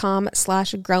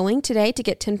betterhelp.com/growing today to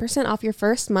get 10% off your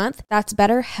first month. That's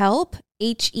BetterHelp,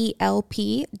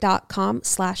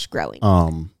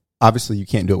 HELP.com/growing. Obviously you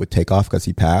can't do it with Takeoff because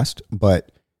he passed,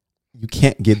 but you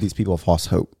can't give these people false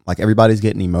hope. Like, everybody's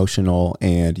getting emotional,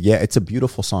 and yeah, it's a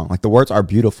beautiful song. Like, the words are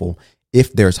beautiful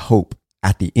if there's hope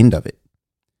at the end of it.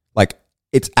 Like,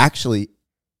 it's actually,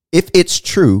 if it's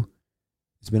true,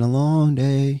 it's been a long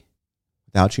day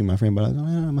without you, my friend, but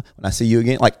when I see you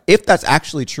again, like, if that's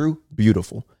actually true,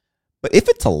 beautiful. But if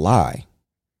it's a lie,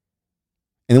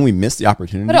 and then we miss the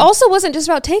opportunity. But it also wasn't just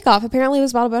about Takeoff. Apparently it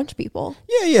was about a bunch of people.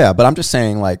 Yeah. But I'm just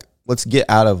saying, like, let's get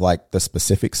out of like the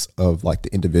specifics of like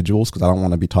the individuals, because I don't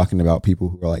want to be talking about people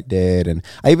who are like dead. And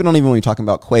I don't even want to be talking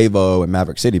about Quavo and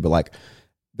Maverick City, but like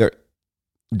their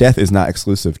death is not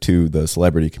exclusive to the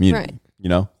celebrity community. Right. You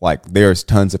know, like there's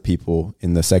tons of people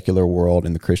in the secular world,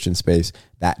 in the Christian space,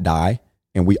 that die.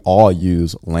 And we all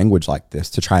use language like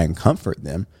this to try and comfort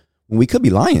them when we could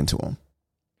be lying to them.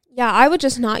 Yeah, I would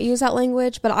just not use that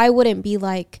language, but I wouldn't be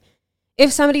like,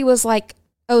 if somebody was like,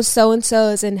 oh, so-and-so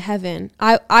is in heaven,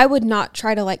 I would not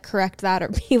try to like correct that or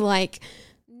be like,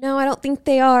 no, I don't think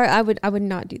they are. I would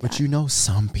not do that. But you know,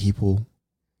 some people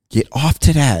get off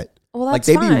to that. Well, that's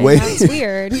like, fine. That's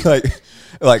weird.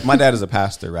 like my dad is a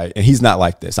pastor, right? And he's not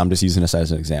like this. I'm just using this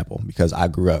as an example because I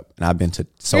grew up and I've been to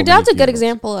so many Your dad's a good funerals.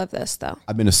 example of this, though.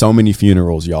 I've been to so many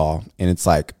funerals, y'all. And it's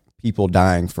like people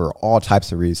dying for all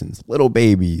types of reasons. Little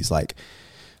babies, like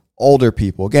older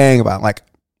people, gang about like,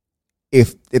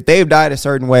 if they've died a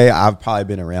certain way, I've probably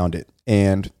been around it.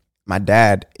 And my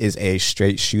dad is a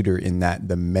straight shooter in that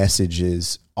the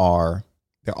messages they're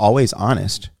always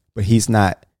honest, but he's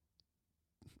not,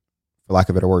 for lack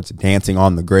of better words, dancing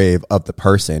on the grave of the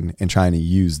person and trying to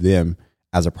use them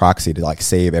as a proxy to like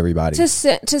save everybody. To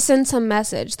send some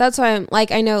message. That's why I'm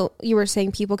like, I know you were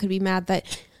saying people could be mad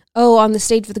that, oh, on the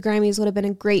stage for the Grammys would have been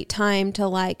a great time to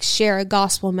like share a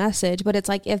gospel message. But it's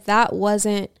like, if that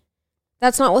wasn't,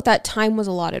 that's not what that time was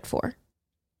allotted for.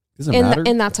 Does it matter?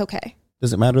 And that's okay.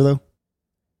 Does it matter though?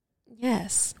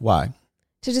 Yes. Why?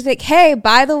 To just think, hey,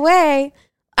 by the way,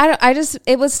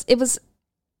 it was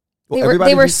Well,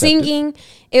 they were singing.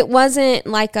 It wasn't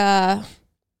like a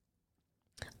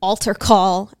altar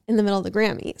call in the middle of the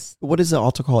Grammys. What is the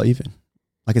altar call even?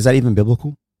 Like, is that even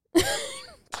biblical?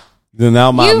 Then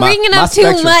now my bringing up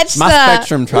too much stuff. My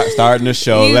spectrum starting to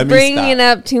show. You Let me stop. bringing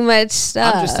up too much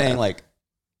stuff. I'm just saying, like,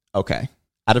 okay,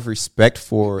 out of respect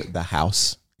for the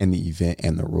house and the event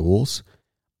and the rules,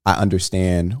 I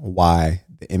understand why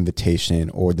the invitation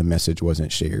or the message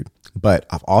wasn't shared. But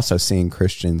I've also seen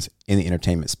Christians in the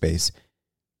entertainment space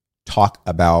talk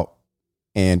about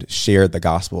and share the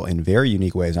gospel in very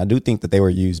unique ways. And I do think that they were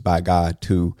used by God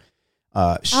to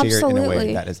share it in a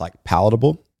way that is like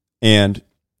palatable. And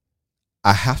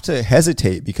I have to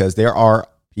hesitate because there are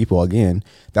people, again,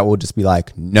 that will just be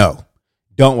like, no,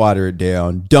 don't water it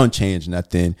down. Don't change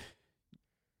nothing.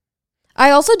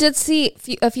 I also did see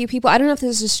a few people, I don't know if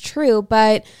this is true,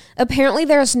 but apparently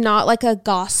there's not like a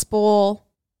gospel,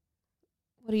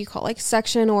 what do you call it, like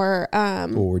section or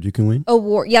award you can win?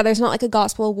 Award. Yeah, there's not like a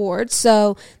gospel award.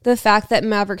 So the fact that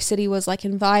Maverick City was like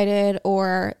invited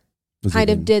or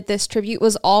did this tribute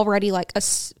was already like a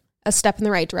step in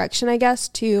the right direction, I guess,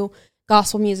 to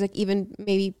gospel music, even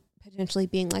maybe potentially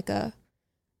being like a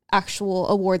actual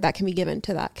award that can be given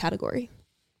to that category.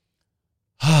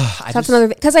 That's another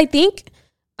thing. Because I think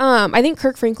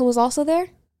Kirk Franklin was also there,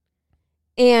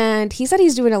 and he said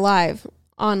he's doing it live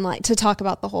on like to talk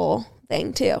about the whole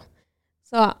thing too.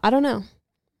 So I don't know.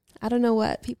 I don't know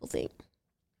what people think.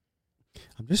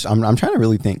 I'm trying to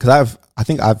really think, because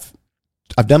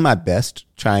I've done my best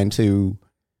trying to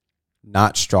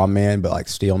not straw man, but like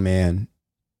steel man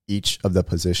each of the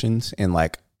positions and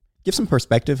like give some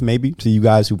perspective maybe to you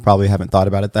guys who probably haven't thought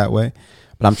about it that way.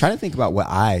 But I'm trying to think about what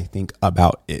I think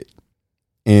about it.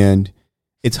 And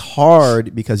it's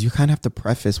hard because you kind of have to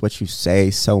preface what you say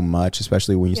so much,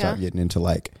 especially when you start getting into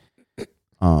like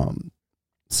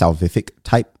salvific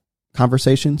type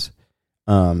conversations.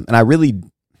 And I really,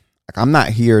 like, I'm not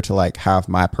here to like have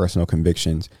my personal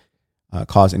convictions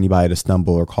cause anybody to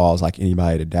stumble or cause like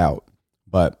anybody to doubt.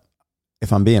 But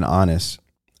if I'm being honest,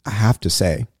 I have to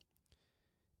say,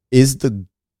 is the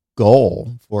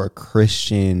goal for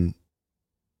Christian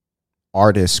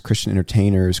artists, Christian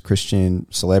entertainers, Christian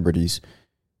celebrities,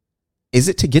 is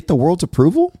it to get the world's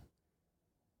approval?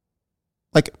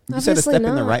 Like you said, a step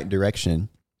in the right direction,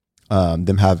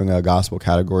 them having a gospel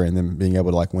category and them being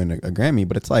able to like win a Grammy.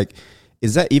 But it's like,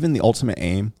 is that even the ultimate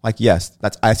aim? Like, yes,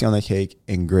 that's icing on the cake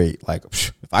and great. Like,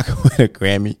 if I could win a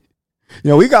Grammy,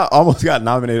 we almost got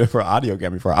nominated for an audio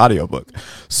Grammy for an audiobook.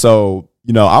 So,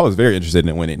 I was very interested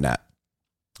in winning that.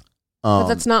 But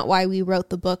that's not why we wrote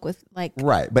the book with like.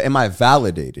 Right. But am I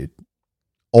validated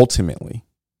ultimately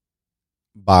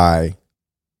by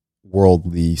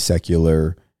worldly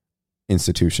secular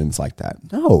institutions like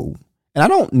that? No. And I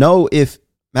don't know if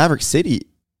Maverick City,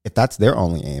 if that's their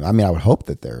only aim. I mean, I would hope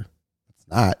that it's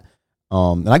not.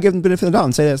 And I give them the benefit of the doubt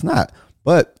and say that it's not.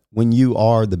 But when you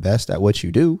are the best at what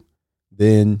you do,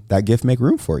 then that gift make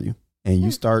room for you. And you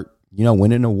start,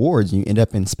 winning awards, and you end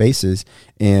up in spaces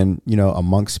and,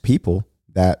 amongst people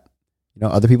that,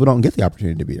 other people don't get the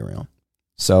opportunity to be around.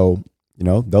 So,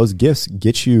 those gifts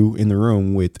get you in the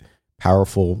room with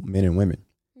powerful men and women.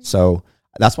 So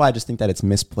that's why I just think that it's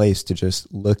misplaced to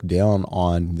just look down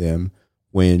on them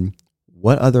when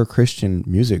what other Christian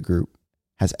music group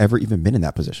has ever even been in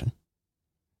that position?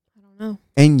 I don't know.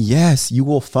 And yes, you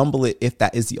will fumble it if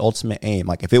that is the ultimate aim.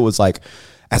 Like if it was like,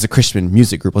 as a Christian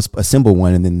music group, let's assemble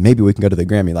one and then maybe we can go to the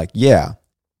Grammy. Like, yeah,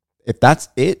 if that's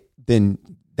it, then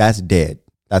that's dead.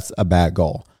 That's a bad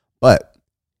goal. But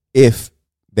if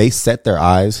they set their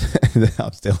eyes,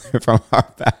 I'm stealing from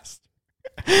our past.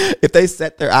 If they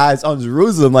set their eyes on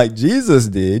Jerusalem like Jesus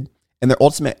did, and their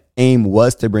ultimate aim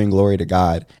was to bring glory to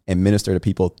God and minister to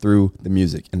people through the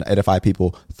music and edify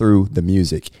people through the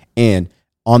music. And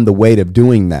on the way to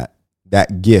doing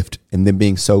that gift and them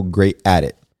being so great at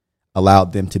it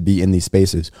allowed them to be in these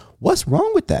spaces. What's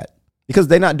wrong with that? Because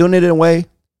they're not doing it in a way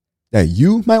that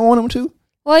you might want them to?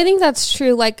 Well, I think that's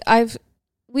true. Like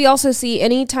we also see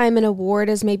anytime an award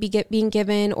is maybe being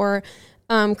given or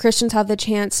Christians have the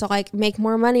chance to like make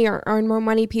more money or earn more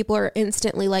money, people are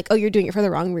instantly like, oh, you're doing it for the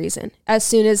wrong reason as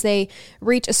soon as they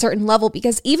reach a certain level.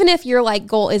 Because even if your like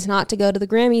goal is not to go to the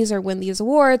Grammys or win these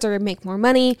awards or make more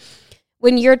money,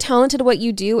 when you're talented at what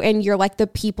you do and you're like the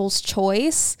people's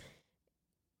choice,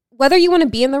 whether you want to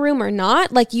be in the room or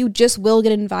not, like you just will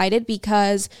get invited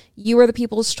because you are the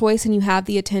people's choice and you have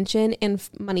the attention and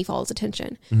money follows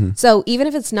attention. Mm-hmm. So even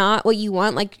if it's not what you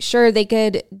want, like sure, they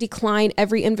could decline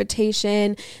every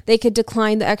invitation. They could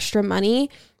decline the extra money,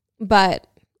 but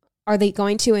are they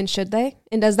going to, and should they?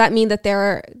 And does that mean that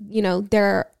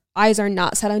their eyes are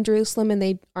not set on Jerusalem and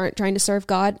they aren't trying to serve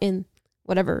God in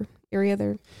whatever area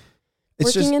they're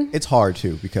working in? It's hard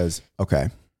too, because okay,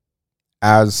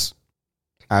 as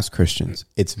Christians,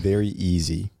 it's very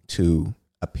easy to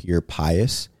appear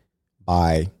pious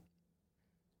by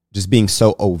just being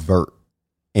so overt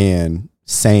and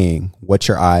saying what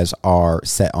your eyes are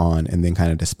set on and then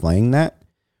kind of displaying that,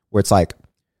 where it's like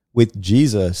with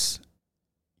Jesus,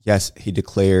 yes, he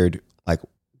declared like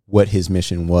what his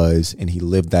mission was and he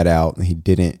lived that out and he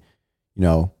didn't,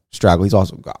 struggle. He's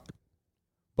also God.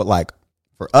 But like,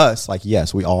 for us, like,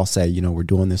 yes, we all say, we're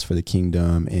doing this for the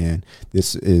kingdom and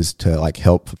this is to like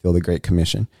help fulfill the Great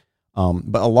Commission.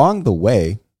 But along the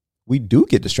way, we do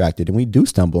get distracted and we do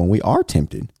stumble and we are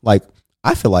tempted. Like,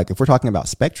 I feel like if we're talking about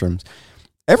spectrums,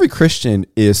 every Christian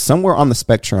is somewhere on the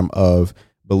spectrum of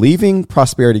believing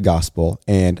prosperity gospel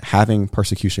and having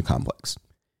persecution complex.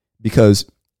 Because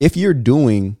if you're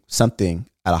doing something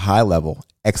at a high level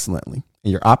excellently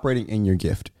and you're operating in your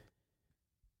gift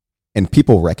and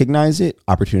people recognize it,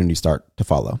 opportunities start to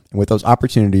follow. And with those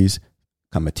opportunities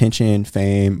come attention,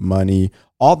 fame, money,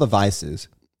 all the vices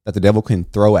that the devil can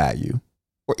throw at you,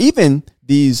 or even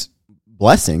these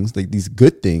blessings, like these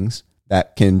good things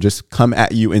that can just come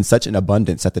at you in such an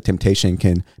abundance that the temptation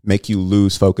can make you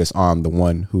lose focus on the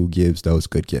one who gives those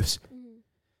good gifts.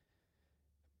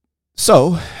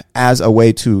 So as a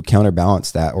way to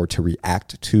counterbalance that or to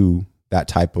react to that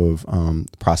type of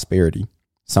prosperity,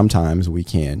 sometimes we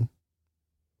can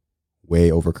way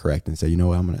overcorrect and say, you know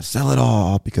what, I'm going to sell it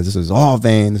all because this is all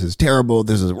vain. This is terrible.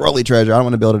 This is worldly treasure. I don't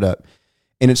want to build it up.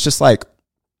 And it's just like,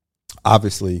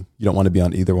 obviously you don't want to be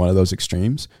on either one of those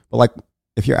extremes, but like,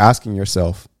 if you're asking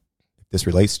yourself if this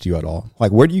relates to you at all,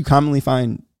 like where do you commonly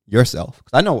find yourself?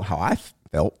 Because I know how I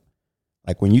felt.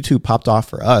 Like when YouTube popped off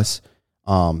for us,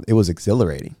 it was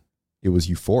exhilarating. It was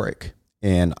euphoric.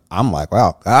 And I'm like,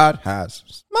 wow, God has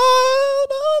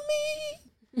smiled on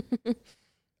me.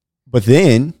 But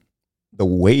then the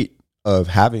weight of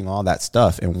having all that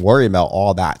stuff and worrying about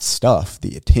all that stuff,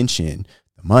 the attention,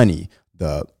 the money,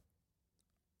 the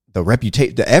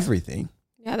reputation, the everything.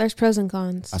 Yeah, there's pros and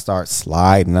cons. I start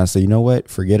sliding. I say, you know what?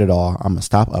 Forget it all. I'm going to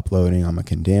stop uploading. I'm going to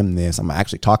condemn this. I'm going to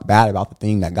actually talk bad about the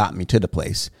thing that got me to the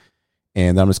place.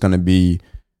 And I'm just going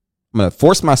to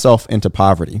force myself into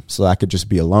poverty so I could just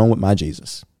be alone with my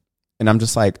Jesus. And I'm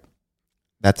just like,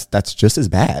 that's just as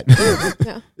bad.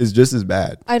 Yeah. It's just as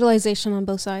bad. Idolization on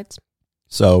both sides.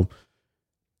 So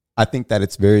I think that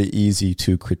it's very easy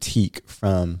to critique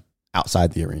from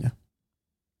outside the arena.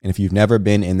 And if you've never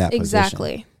been in that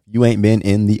position, you ain't been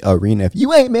in the arena, if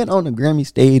you ain't been on the Grammy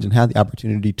stage and had the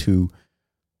opportunity to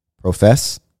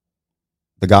profess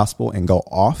the gospel and go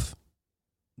off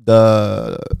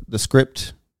the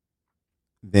script,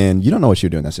 then you don't know what you're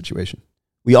doing in that situation.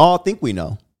 We all think we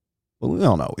know, but we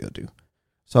don't know what we'll do.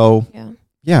 So,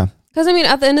 yeah. Because, I mean,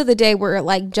 at the end of the day, we're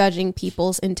like judging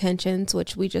people's intentions,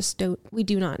 which we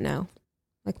do not know.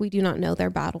 Like, we do not know their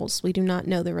battles. We do not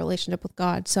know their relationship with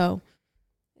God. So,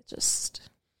 it just...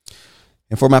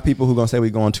 And for my people who going to say we're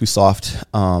going too soft,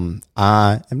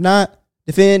 I am not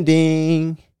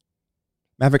defending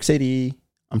Maverick City.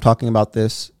 I'm talking about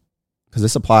this because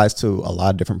this applies to a lot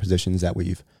of different positions that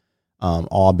we've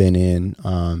all been in.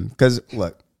 Because,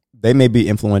 look, they may be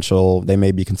influential. They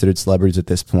may be considered celebrities at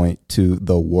this point to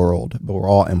the world, but we're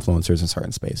all influencers in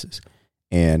certain spaces.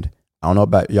 And I don't know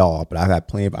about y'all, but I've had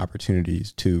plenty of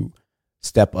opportunities to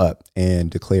step up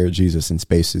and declare Jesus in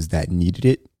spaces that needed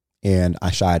it, and I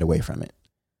shied away from it.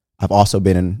 I've also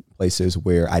been in places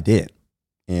where I didn't,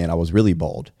 and I was really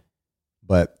bold.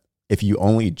 But if you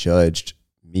only judged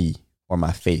me or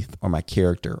my faith or my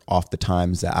character off the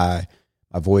times that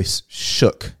my voice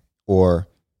shook or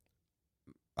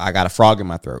I got a frog in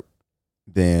my throat,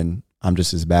 then I'm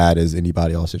just as bad as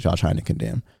anybody else that y'all trying to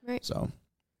condemn. Right. So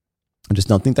I just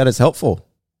don't think that it's helpful.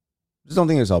 Just don't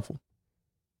think it's helpful.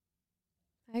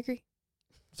 I agree.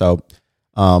 So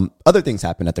other things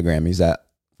happen at the Grammys that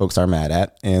folks are mad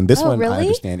at. And this one really? I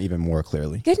understand even more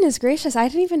clearly. Goodness gracious. I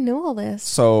didn't even know all this.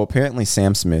 So apparently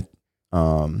Sam Smith,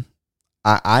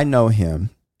 I know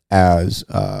him as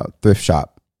a thrift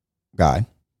shop guy,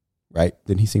 right?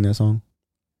 Didn't he sing that song?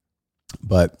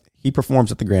 But he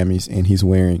performs at the Grammys and he's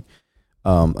wearing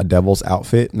a devil's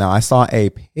outfit. Now I saw a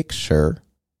picture,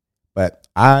 but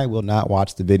I will not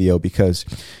watch the video because,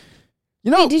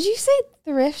 you know. Wait, did you say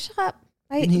thrift shop?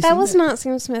 That was not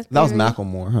Sam Smith. That was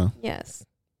Macklemore, huh? Yes.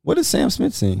 What does Sam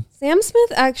Smith sing? Sam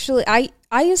Smith, actually, I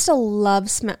used to love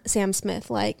Sam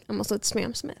Smith. Like, I almost said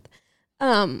Spam Smith.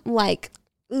 Like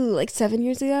 7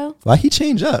 years ago. Why he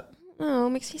changed up? Oh,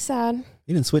 it makes me sad.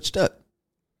 He didn't switched up.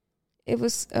 It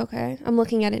was okay. I'm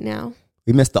looking at it now.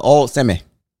 We missed the old Sammy.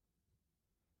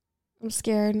 I'm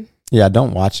scared. Yeah,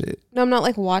 don't watch it. No, I'm not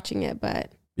like watching it, but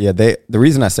yeah, the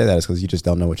reason I say that is because you just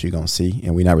don't know what you're gonna see,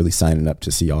 and we're not really signing up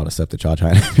to see all the stuff that y'all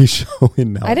trying to be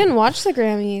showing now. I didn't watch the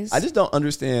Grammys. I just don't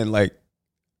understand. Like,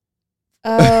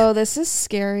 oh, this is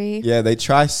scary. Yeah, they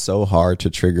try so hard to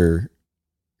trigger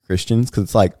Christians because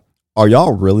it's like, are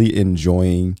y'all really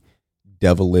enjoying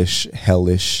devilish,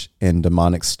 hellish, and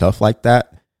demonic stuff like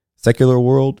that, secular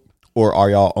world, or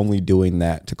are y'all only doing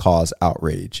that to cause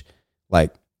outrage?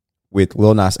 Like with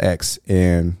Lil Nas X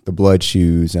and the blood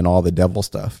shoes and all the devil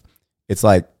stuff. It's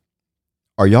like,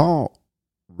 are y'all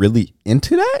really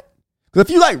into that? Because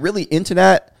if you like really into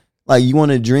that, like you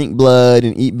want to drink blood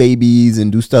and eat babies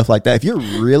and do stuff like that, if you're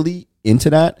really into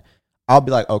that, I'll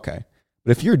be like, okay.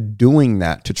 But if you're doing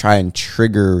that to try and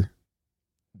trigger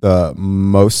the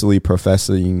mostly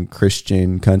professing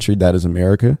Christian country that is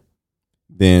America,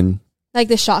 then like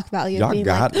the shock value. Y'all of being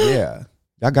got like,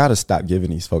 y'all got to stop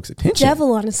giving these folks attention.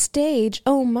 Devil on a stage.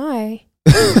 Oh my.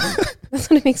 That's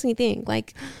what it makes me think.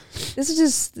 Like, this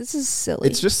is silly.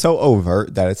 It's just so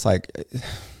overt that it's like,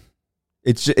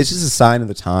 it's just a sign of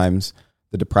the times,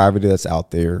 the depravity that's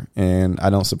out there, and I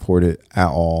don't support it at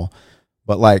all.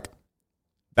 But like,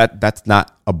 that's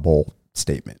not a bold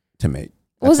statement to make.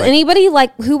 Was anybody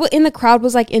like who in the crowd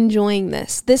was like enjoying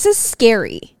this? This is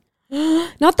scary.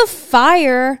 Not the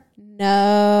fire.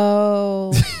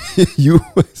 No.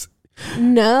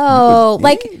 No.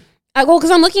 Like, well,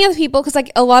 because I'm looking at the people, because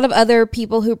like a lot of other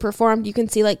people who performed, you can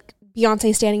see like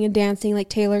Beyonce standing and dancing, like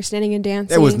Taylor standing and dancing.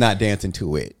 There was not dancing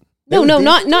to it. No,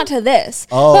 not to this.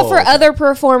 Oh, but for other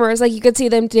performers, like you could see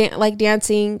them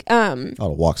dancing.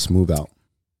 I'll walk smooth out.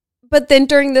 But then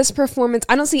during this performance,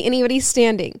 I don't see anybody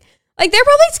standing. Like, they're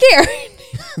probably scared.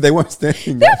 They weren't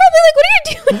standing. They're probably like, what are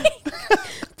you doing?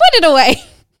 Put it away.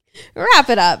 Wrap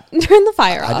it up. Turn the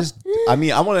fire off. I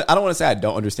don't want to say I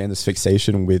don't understand this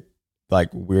fixation with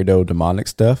like weirdo demonic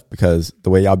stuff, because the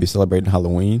way y'all be celebrating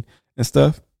Halloween and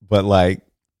stuff, but like,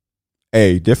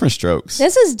 hey, different strokes.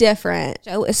 This is different.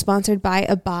 Show is sponsored by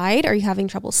Abide. Are you having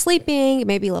trouble sleeping?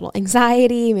 Maybe a little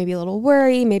anxiety, maybe a little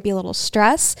worry, maybe a little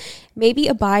stress. Maybe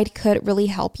Abide could really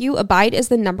help you. Abide is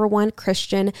the #1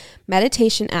 Christian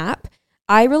meditation app.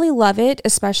 I really love it,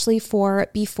 especially for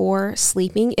before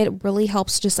sleeping. It really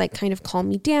helps just like kind of calm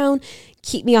me down,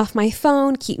 keep me off my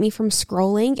phone, keep me from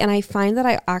scrolling. And I find that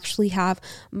I actually have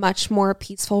much more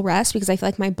peaceful rest because I feel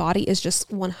like my body is just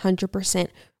 100%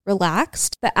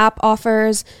 relaxed. The app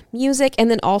offers music and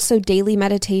then also daily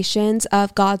meditations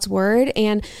of God's word,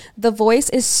 and the voice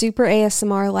is super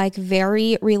ASMR, like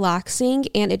very relaxing,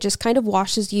 and it just kind of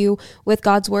washes you with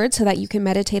God's word so that you can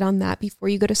meditate on that before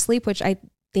you go to sleep, which I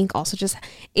think also just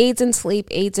aids in sleep,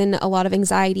 aids in a lot of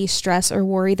anxiety, stress, or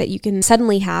worry that you can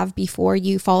suddenly have before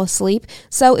you fall asleep.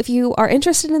 So if you are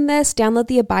interested in this, download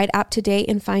the Abide app today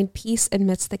and find peace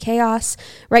amidst the chaos.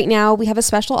 Right now, we have a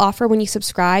special offer when you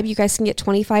subscribe. You guys can get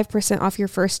 25% off your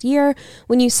first year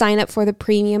when you sign up for the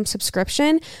premium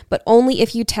subscription, but only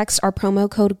if you text our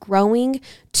promo code GROWING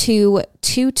to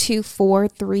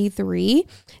 22433.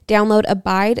 Download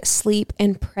Abide, Sleep,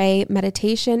 and Pray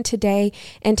meditation today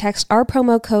and text our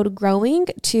promo code GROWING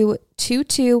to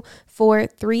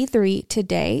 22433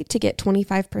 today to get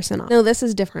 25% off. No, this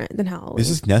is different than Halloween. This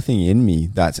is nothing in me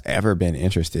that's ever been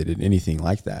interested in anything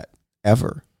like that,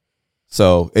 ever.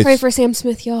 So pray for Sam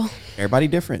Smith, y'all. Everybody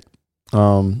different.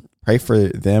 Pray for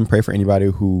them. Pray for anybody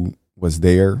who was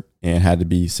there and had to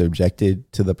be subjected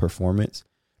to the performance.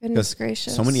 Goodness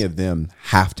gracious. So many of them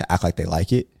have to act like they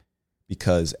like it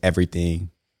because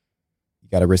everything, you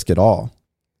got to risk it all.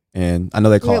 And I know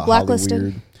they call it blacklisted.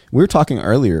 weird. We were talking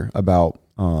earlier about,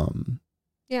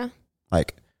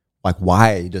 like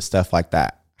why does stuff like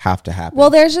that have to happen? Well,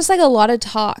 there's just like a lot of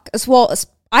talk as well.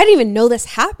 I didn't even know this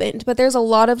happened, but there's a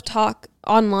lot of talk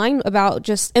online about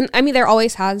just, and I mean, there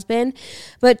always has been,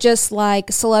 but just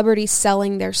like celebrities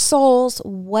selling their souls,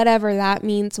 whatever that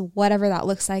means, whatever that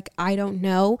looks like, I don't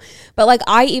know. But like,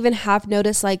 I even have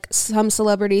noticed like some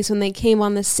celebrities, when they came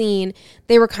on the scene,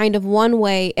 they were kind of one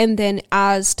way. And then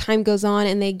as time goes on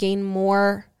and they gain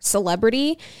more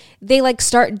celebrity, they like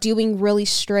start doing really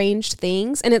strange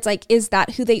things, and it's like, is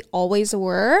that who they always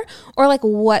were, or like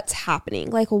what's happening?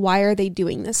 Like, why are they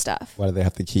doing this stuff? Why do they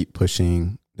have to keep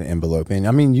pushing the envelope in?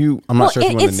 I mean, I'm not sure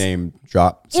if you want to name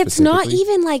drop specifically. It's not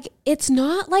even like, it's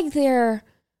not like they're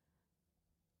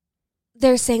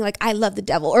saying like, I love the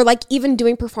devil, or like even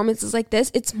doing performances like this.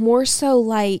 It's more so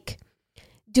like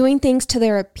doing things to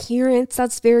their appearance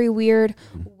that's very weird,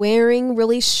 wearing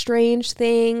really strange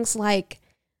things, like,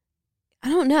 I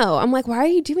don't know. I'm like, why are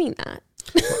you doing that?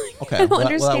 Okay. I don't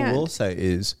understand. What I will say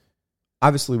is,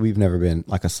 obviously, we've never been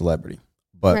like a celebrity,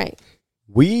 but right.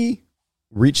 We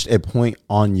reached a point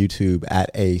on YouTube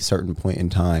at a certain point in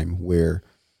time where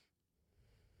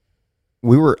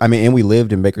we were, and we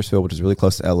lived in Bakersfield, which is really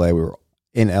close to LA. We were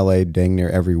in LA dang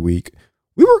near every week.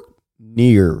 We were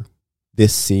near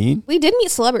this scene. We did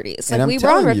meet celebrities. Like, we were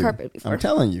on red carpet before. I'm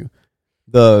telling you.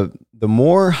 The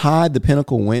more high the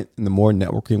pinnacle went and the more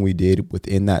networking we did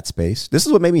within that space, this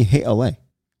is what made me hate LA.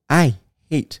 I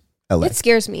hate LA. It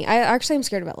scares me. I actually am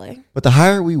scared of LA. But the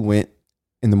higher we went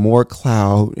and the more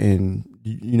clout and,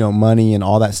 money and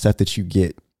all that stuff that you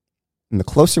get, and the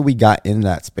closer we got in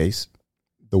that space,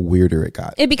 the weirder it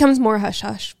got. It becomes more hush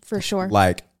hush for sure.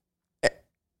 Like,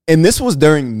 and this was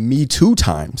during Me Too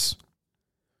times.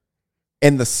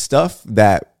 And the stuff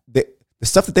that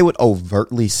they would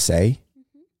overtly say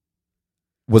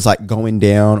was like going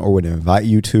down or would invite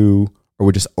you to or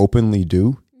would just openly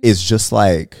do is just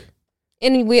like.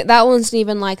 And that one's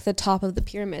even like the top of the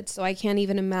pyramid. So I can't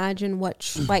even imagine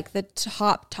what like the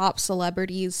top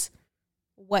celebrities,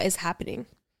 what is happening.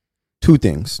 Two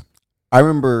things. I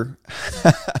remember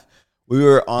we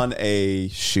were on a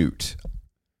shoot.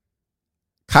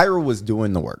 Kyra was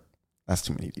doing the work. That's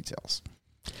too many details.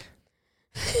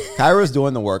 Kyra's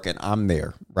doing the work and I'm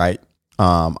there, right?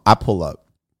 I pull up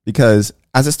because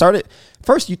as it started,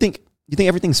 first you think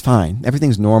everything's fine.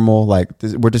 Everything's normal. Like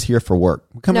we're just here for work.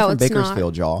 We're coming from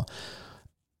Bakersfield, y'all.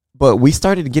 But we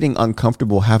started getting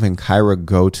uncomfortable having Kyra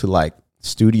go to like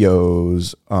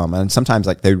studios. And sometimes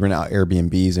like they rent out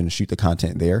Airbnbs and shoot the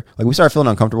content there. Like we started feeling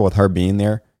uncomfortable with her being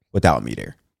there without me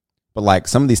there. But like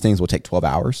some of these things will take 12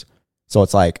 hours. So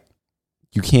it's like,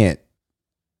 you can't,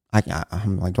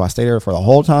 I'm like, do I stay there for the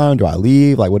whole time? Do I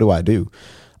leave? Like, what do I do?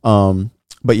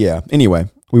 But yeah, anyway,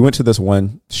 we went to this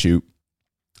one shoot.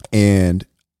 And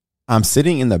I'm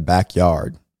sitting in the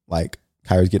backyard, like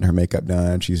Kyra's getting her makeup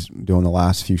done. She's doing the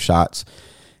last few shots.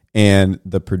 And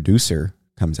the producer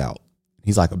comes out.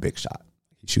 He's like a big shot.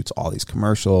 He shoots all these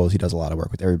commercials. He does a lot of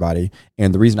work with everybody.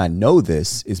 And the reason I know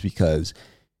this is because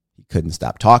he couldn't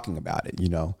stop talking about it. You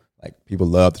know, like people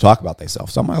love to talk about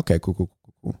themselves. So I'm like, okay, cool.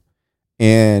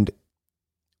 And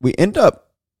we end up,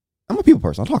 I'm a people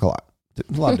person. I talk a lot.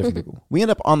 A lot of different people. We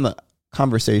end up on the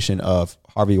conversation of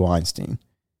Harvey Weinstein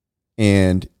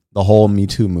and the whole Me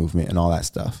Too movement and all that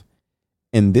stuff.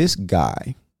 And this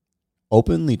guy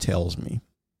openly tells me,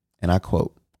 and I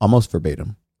quote, almost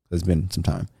verbatim, there's been some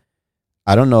time,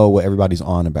 I don't know what everybody's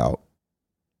on about.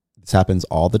 This happens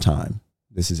all the time.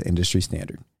 This is industry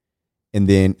standard. And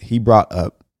then he brought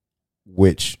up,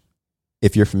 which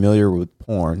if you're familiar with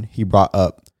porn, he brought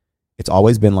up, it's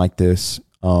always been like this.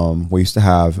 We used to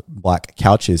have black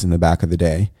couches in the back of the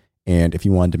day. And if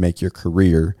you wanted to make your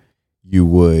career, you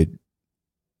would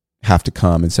have to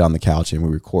come and sit on the couch and we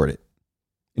record it.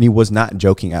 And he was not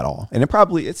joking at all. And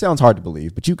it sounds hard to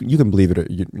believe, but you can believe it. Or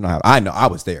you know, I know I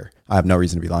was there. I have no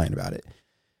reason to be lying about it.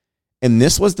 And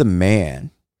this was the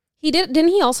man. Didn't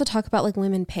he also talk about like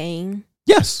women paying?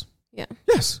 Yes. Yeah.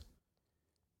 Yes.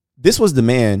 This was the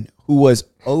man who was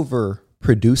over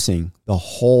producing the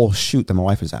whole shoot that my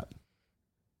wife was at.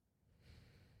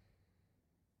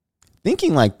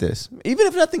 Thinking like this, even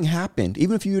if nothing happened,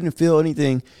 even if you didn't feel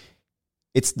anything,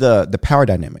 it's the power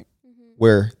dynamic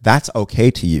where that's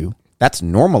okay to you. That's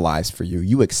normalized for you.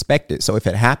 You expect it. So if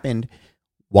it happened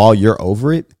while you're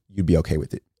over it, you'd be okay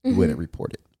with it. You wouldn't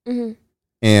report it.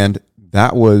 And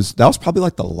that was probably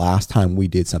like the last time we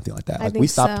did something like that. Like we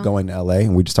stopped going to LA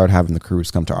and we just started having the crews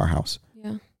come to our house.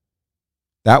 Yeah.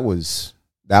 That was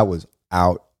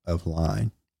out of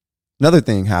line. Another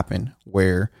thing happened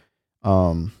where,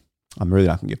 I'm really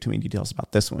not going to give too many details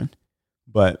about this one,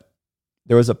 but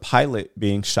there was a pilot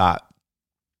being shot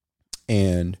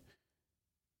and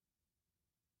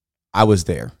I was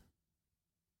there.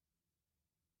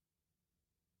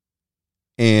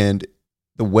 And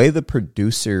the way the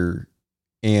producer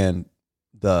and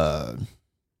the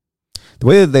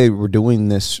way that they were doing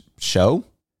this show,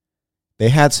 they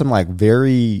had some like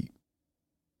very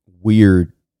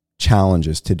weird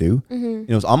challenges to do.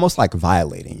 It was almost like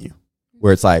violating you,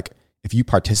 where it's like, if you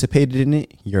participated in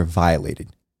it, you're violated.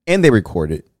 And they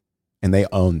record it and they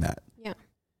own that. Yeah.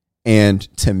 And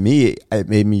to me, it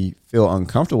made me feel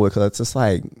uncomfortable because it's just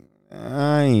like,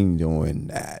 I ain't doing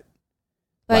that.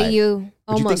 But like, you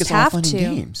almost have to.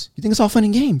 Games. You think it's all fun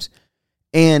and games.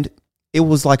 And it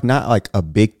was like not like a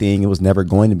big thing. It was never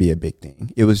going to be a big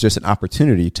thing. It was just an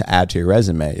opportunity to add to your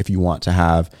resume if you want to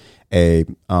have a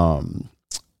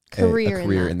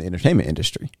career in the entertainment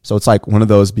industry. So it's like one of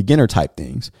those beginner type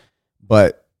things.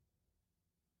 But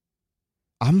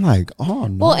I'm like, oh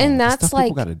no. Well, and that's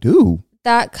like, got to do.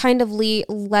 That kind of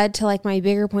led to like my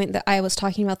bigger point that I was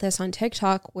talking about this on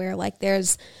TikTok, where like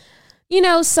there's, you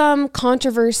know, some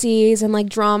controversies and like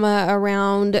drama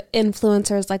around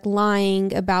influencers like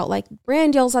lying about like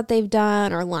brand deals that they've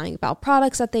done or lying about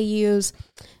products that they use,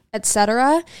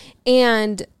 etc.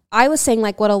 And I was saying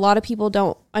like what a lot of people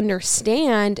don't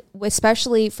understand,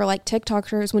 especially for like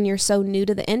TikTokers, when you're so new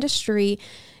to the industry,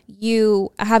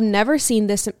 you have never seen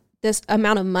this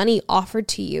amount of money offered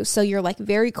to you. So you're like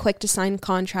very quick to sign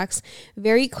contracts,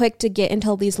 very quick to get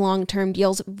into these long-term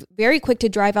deals, very quick to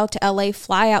drive out to LA,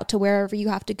 fly out to wherever you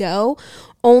have to go,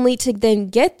 only to then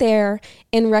get there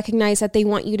and recognize that they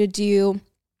want you to do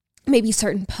maybe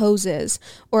certain poses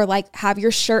or like have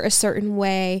your shirt a certain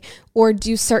way or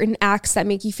do certain acts that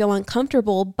make you feel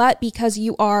uncomfortable. But because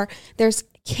there's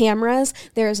cameras,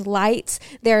 there's lights,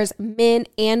 there's men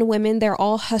and women, they're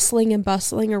all hustling and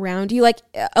bustling around you. Like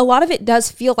a lot of it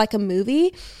does feel like a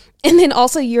movie. And then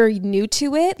also you're new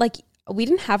to it. Like, we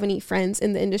didn't have any friends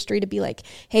in the industry to be like,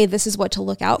 hey, this is what to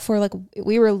look out for. Like,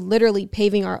 we were literally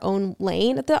paving our own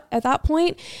lane at that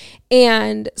point.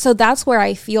 And so that's where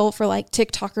I feel for like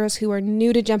TikTokers who are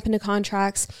new to jump into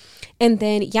contracts. And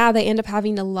then, yeah, they end up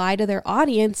having to lie to their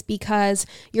audience because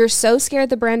you're so scared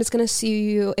the brand is going to sue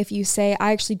you if you say,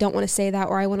 I actually don't want to say that,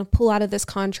 or I want to pull out of this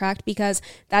contract, because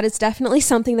that is definitely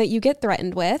something that you get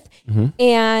threatened with.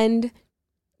 And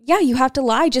yeah, you have to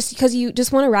lie just because you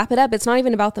just want to wrap it up. It's not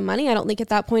even about the money. I don't think at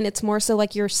that point it's more so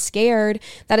like you're scared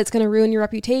that it's going to ruin your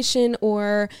reputation,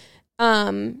 or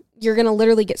you're going to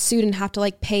literally get sued and have to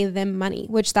like pay them money,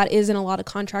 which that is in a lot of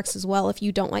contracts as well. If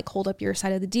you don't like hold up your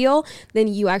side of the deal, then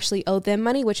you actually owe them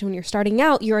money, which when you're starting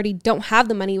out, you already don't have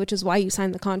the money, which is why you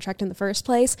signed the contract in the first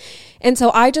place. And so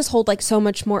I just hold like so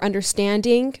much more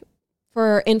understanding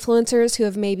for influencers who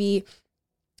have maybe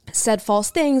said false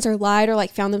things or lied or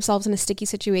like found themselves in a sticky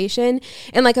situation.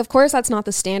 And like, of course, that's not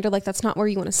the standard. Like, that's not where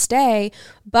you want to stay.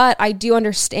 But I do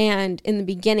understand in the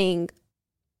beginning,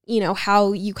 you know,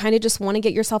 how you kind of just want to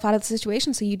get yourself out of the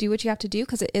situation. So you do what you have to do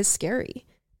because it is scary.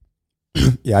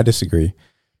 Yeah, I disagree,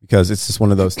 because it's just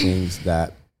one of those things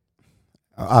that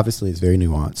obviously is very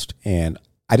nuanced. And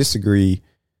I disagree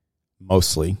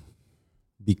mostly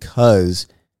because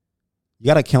you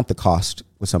got to count the cost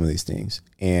with some of these things.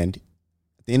 And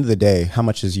at the end of the day, how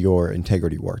much is your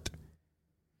integrity worth?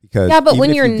 Because yeah, but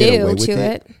when you're new to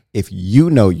it, if you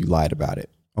know you lied about it,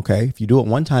 okay, if you do it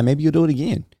one time, maybe you'll do it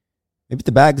again. Maybe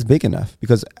the bag's big enough,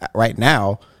 because right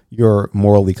now you're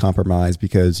morally compromised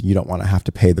because you don't want to have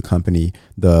to pay the company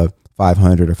the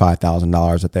 $500 or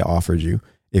 $5,000 that they offered you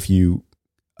if you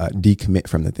decommit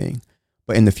from the thing.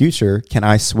 But in the future, can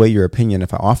I sway your opinion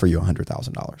if I offer you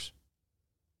 $100,000?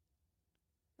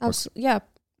 Yeah.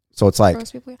 So it's like,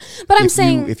 but I'm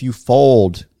saying if you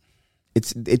fold,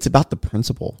 it's about the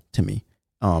principle to me.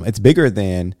 It's bigger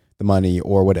than the money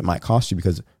or what it might cost you,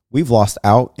 because we've lost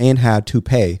out and had to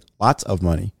pay lots of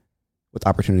money with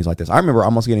opportunities like this. I remember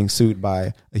almost getting sued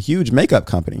by a huge makeup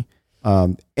company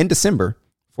in December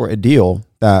for a deal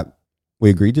that we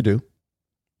agreed to do.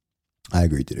 I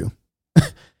agreed to do.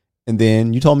 And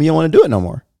then you told me you don't want to do it no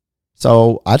more.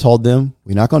 So I told them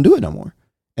we're not going to do it no more.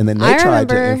 And then they tried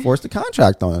to enforce the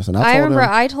contract on us. And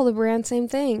I told the brand same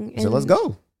thing. So let's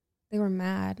go. They were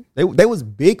mad. They was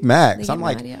big mad. So I'm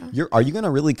like, are you going to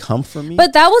really come for me?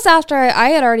 But that was after I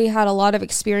had already had a lot of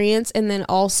experience. And then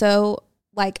also,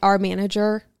 like, our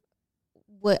manager,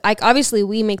 like, obviously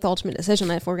we make the ultimate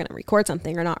decision if we're going to record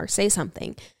something or not, or say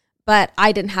something. But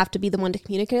I didn't have to be the one to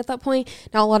communicate at that point.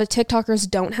 Now, a lot of TikTokers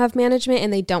don't have management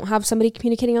and they don't have somebody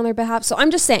communicating on their behalf. So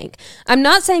I'm just saying, I'm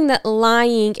not saying that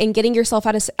lying and getting yourself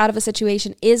out of a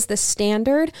situation is the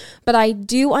standard, but I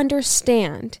do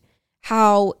understand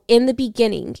how in the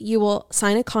beginning you will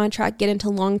sign a contract, get into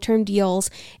long-term deals,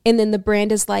 and then the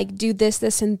brand is like, do this,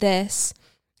 this, and this.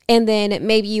 And then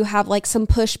maybe you have like some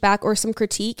pushback or some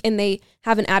critique and they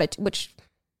have an attitude, which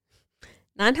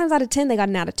 9 times out of 10, they got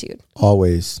an attitude.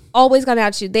 Always got an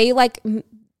attitude. They like,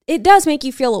 it does make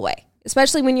you feel away,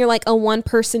 especially when you're like a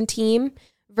one-person team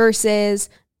versus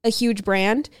a huge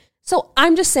brand. So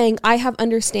I'm just saying I have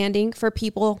understanding for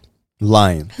people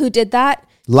lying who did that.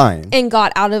 Lying. And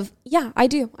got out of, yeah, I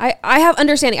do. I have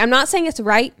understanding. I'm not saying it's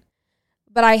right,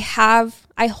 but I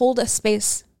hold a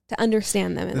space to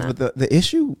understand them in that. But the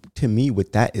issue to me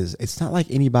with that is it's not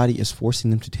like anybody is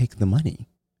forcing them to take the money.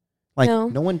 Like,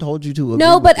 no one told you to agree.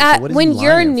 No, but when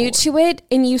you're new to it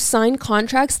and you sign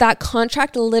contracts, that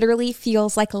contract literally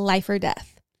feels like life or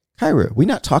death. Kyra, we're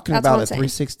not talking about a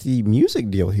 360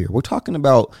 music deal here. We're talking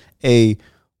about a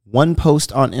one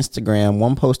post on Instagram,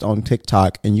 one post on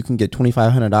TikTok, and you can get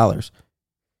 $2,500.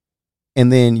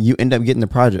 And then you end up getting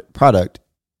the product.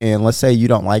 And let's say you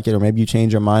don't like it, or maybe you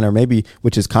change your mind, or maybe,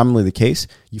 which is commonly the case,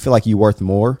 you feel like you're worth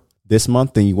more this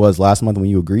month than you was last month when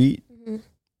you agreed.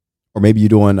 Or maybe you're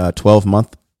doing a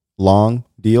 12-month long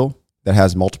deal that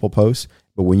has multiple posts,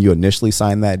 but when you initially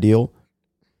signed that deal,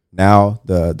 now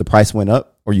the price went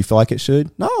up, or you feel like it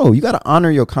should. No, you got to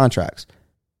honor your contracts.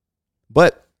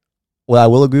 But what I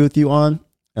will agree with you on,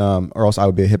 or else I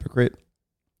would be a hypocrite,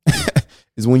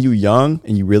 is when you're young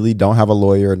and you really don't have a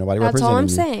lawyer, nobody representing you.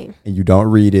 That's all I'm saying. And you don't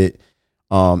read it,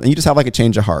 and you just have like a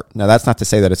change of heart. Now, that's not to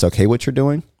say that it's okay what you're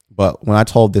doing, but when I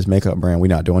told this makeup brand we're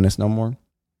not doing this no more,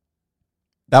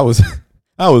 That was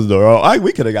the wrong.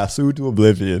 We could have got sued to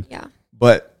oblivion. Yeah.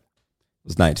 But it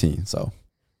was 19, so.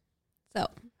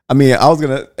 I mean,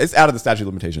 it's out of the statute of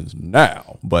limitations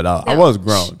now, but I was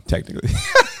grown, technically.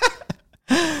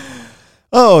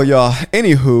 Oh, y'all.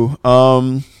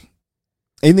 Anywho,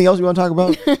 anything else you want to talk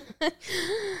about?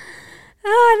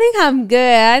 I think I'm good.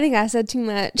 I think I said too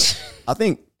much. I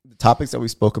think the topics that we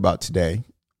spoke about today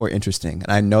were interesting.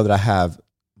 And I know that I have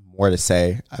more to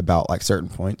say about like certain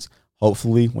points.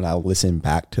 Hopefully when I listen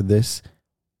back to this,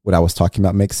 what I was talking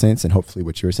about makes sense. And hopefully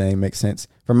what you were saying makes sense.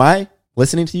 For my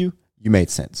listening to you, you made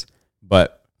sense.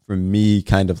 But for me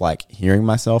kind of like hearing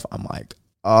myself, I'm like,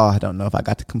 oh, I don't know if I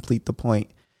got to complete the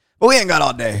point. But we ain't got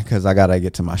all day because I got to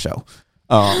get to my show.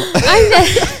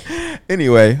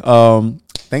 Anyway,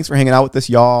 thanks for hanging out with us,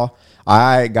 y'all.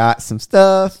 I got some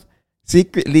stuff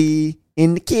secretly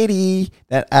in the kitty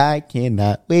that I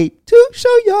cannot wait to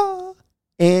show y'all.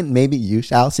 And maybe you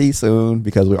shall see soon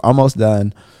because we're almost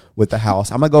done with the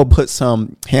house. I'm going to go put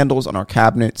some handles on our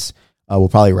cabinets. We'll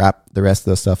probably wrap the rest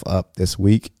of the stuff up this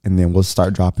week, and then we'll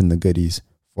start dropping the goodies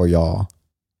for y'all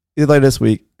either later this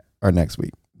week or next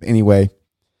week. But anyway,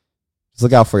 just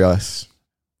look out for us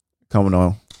coming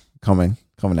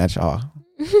at y'all.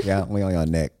 Yeah, we on your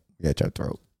neck, we at your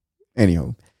throat.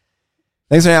 Anywho,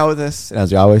 thanks for hanging out with us. And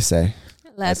as we always say,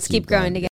 let's keep growing together.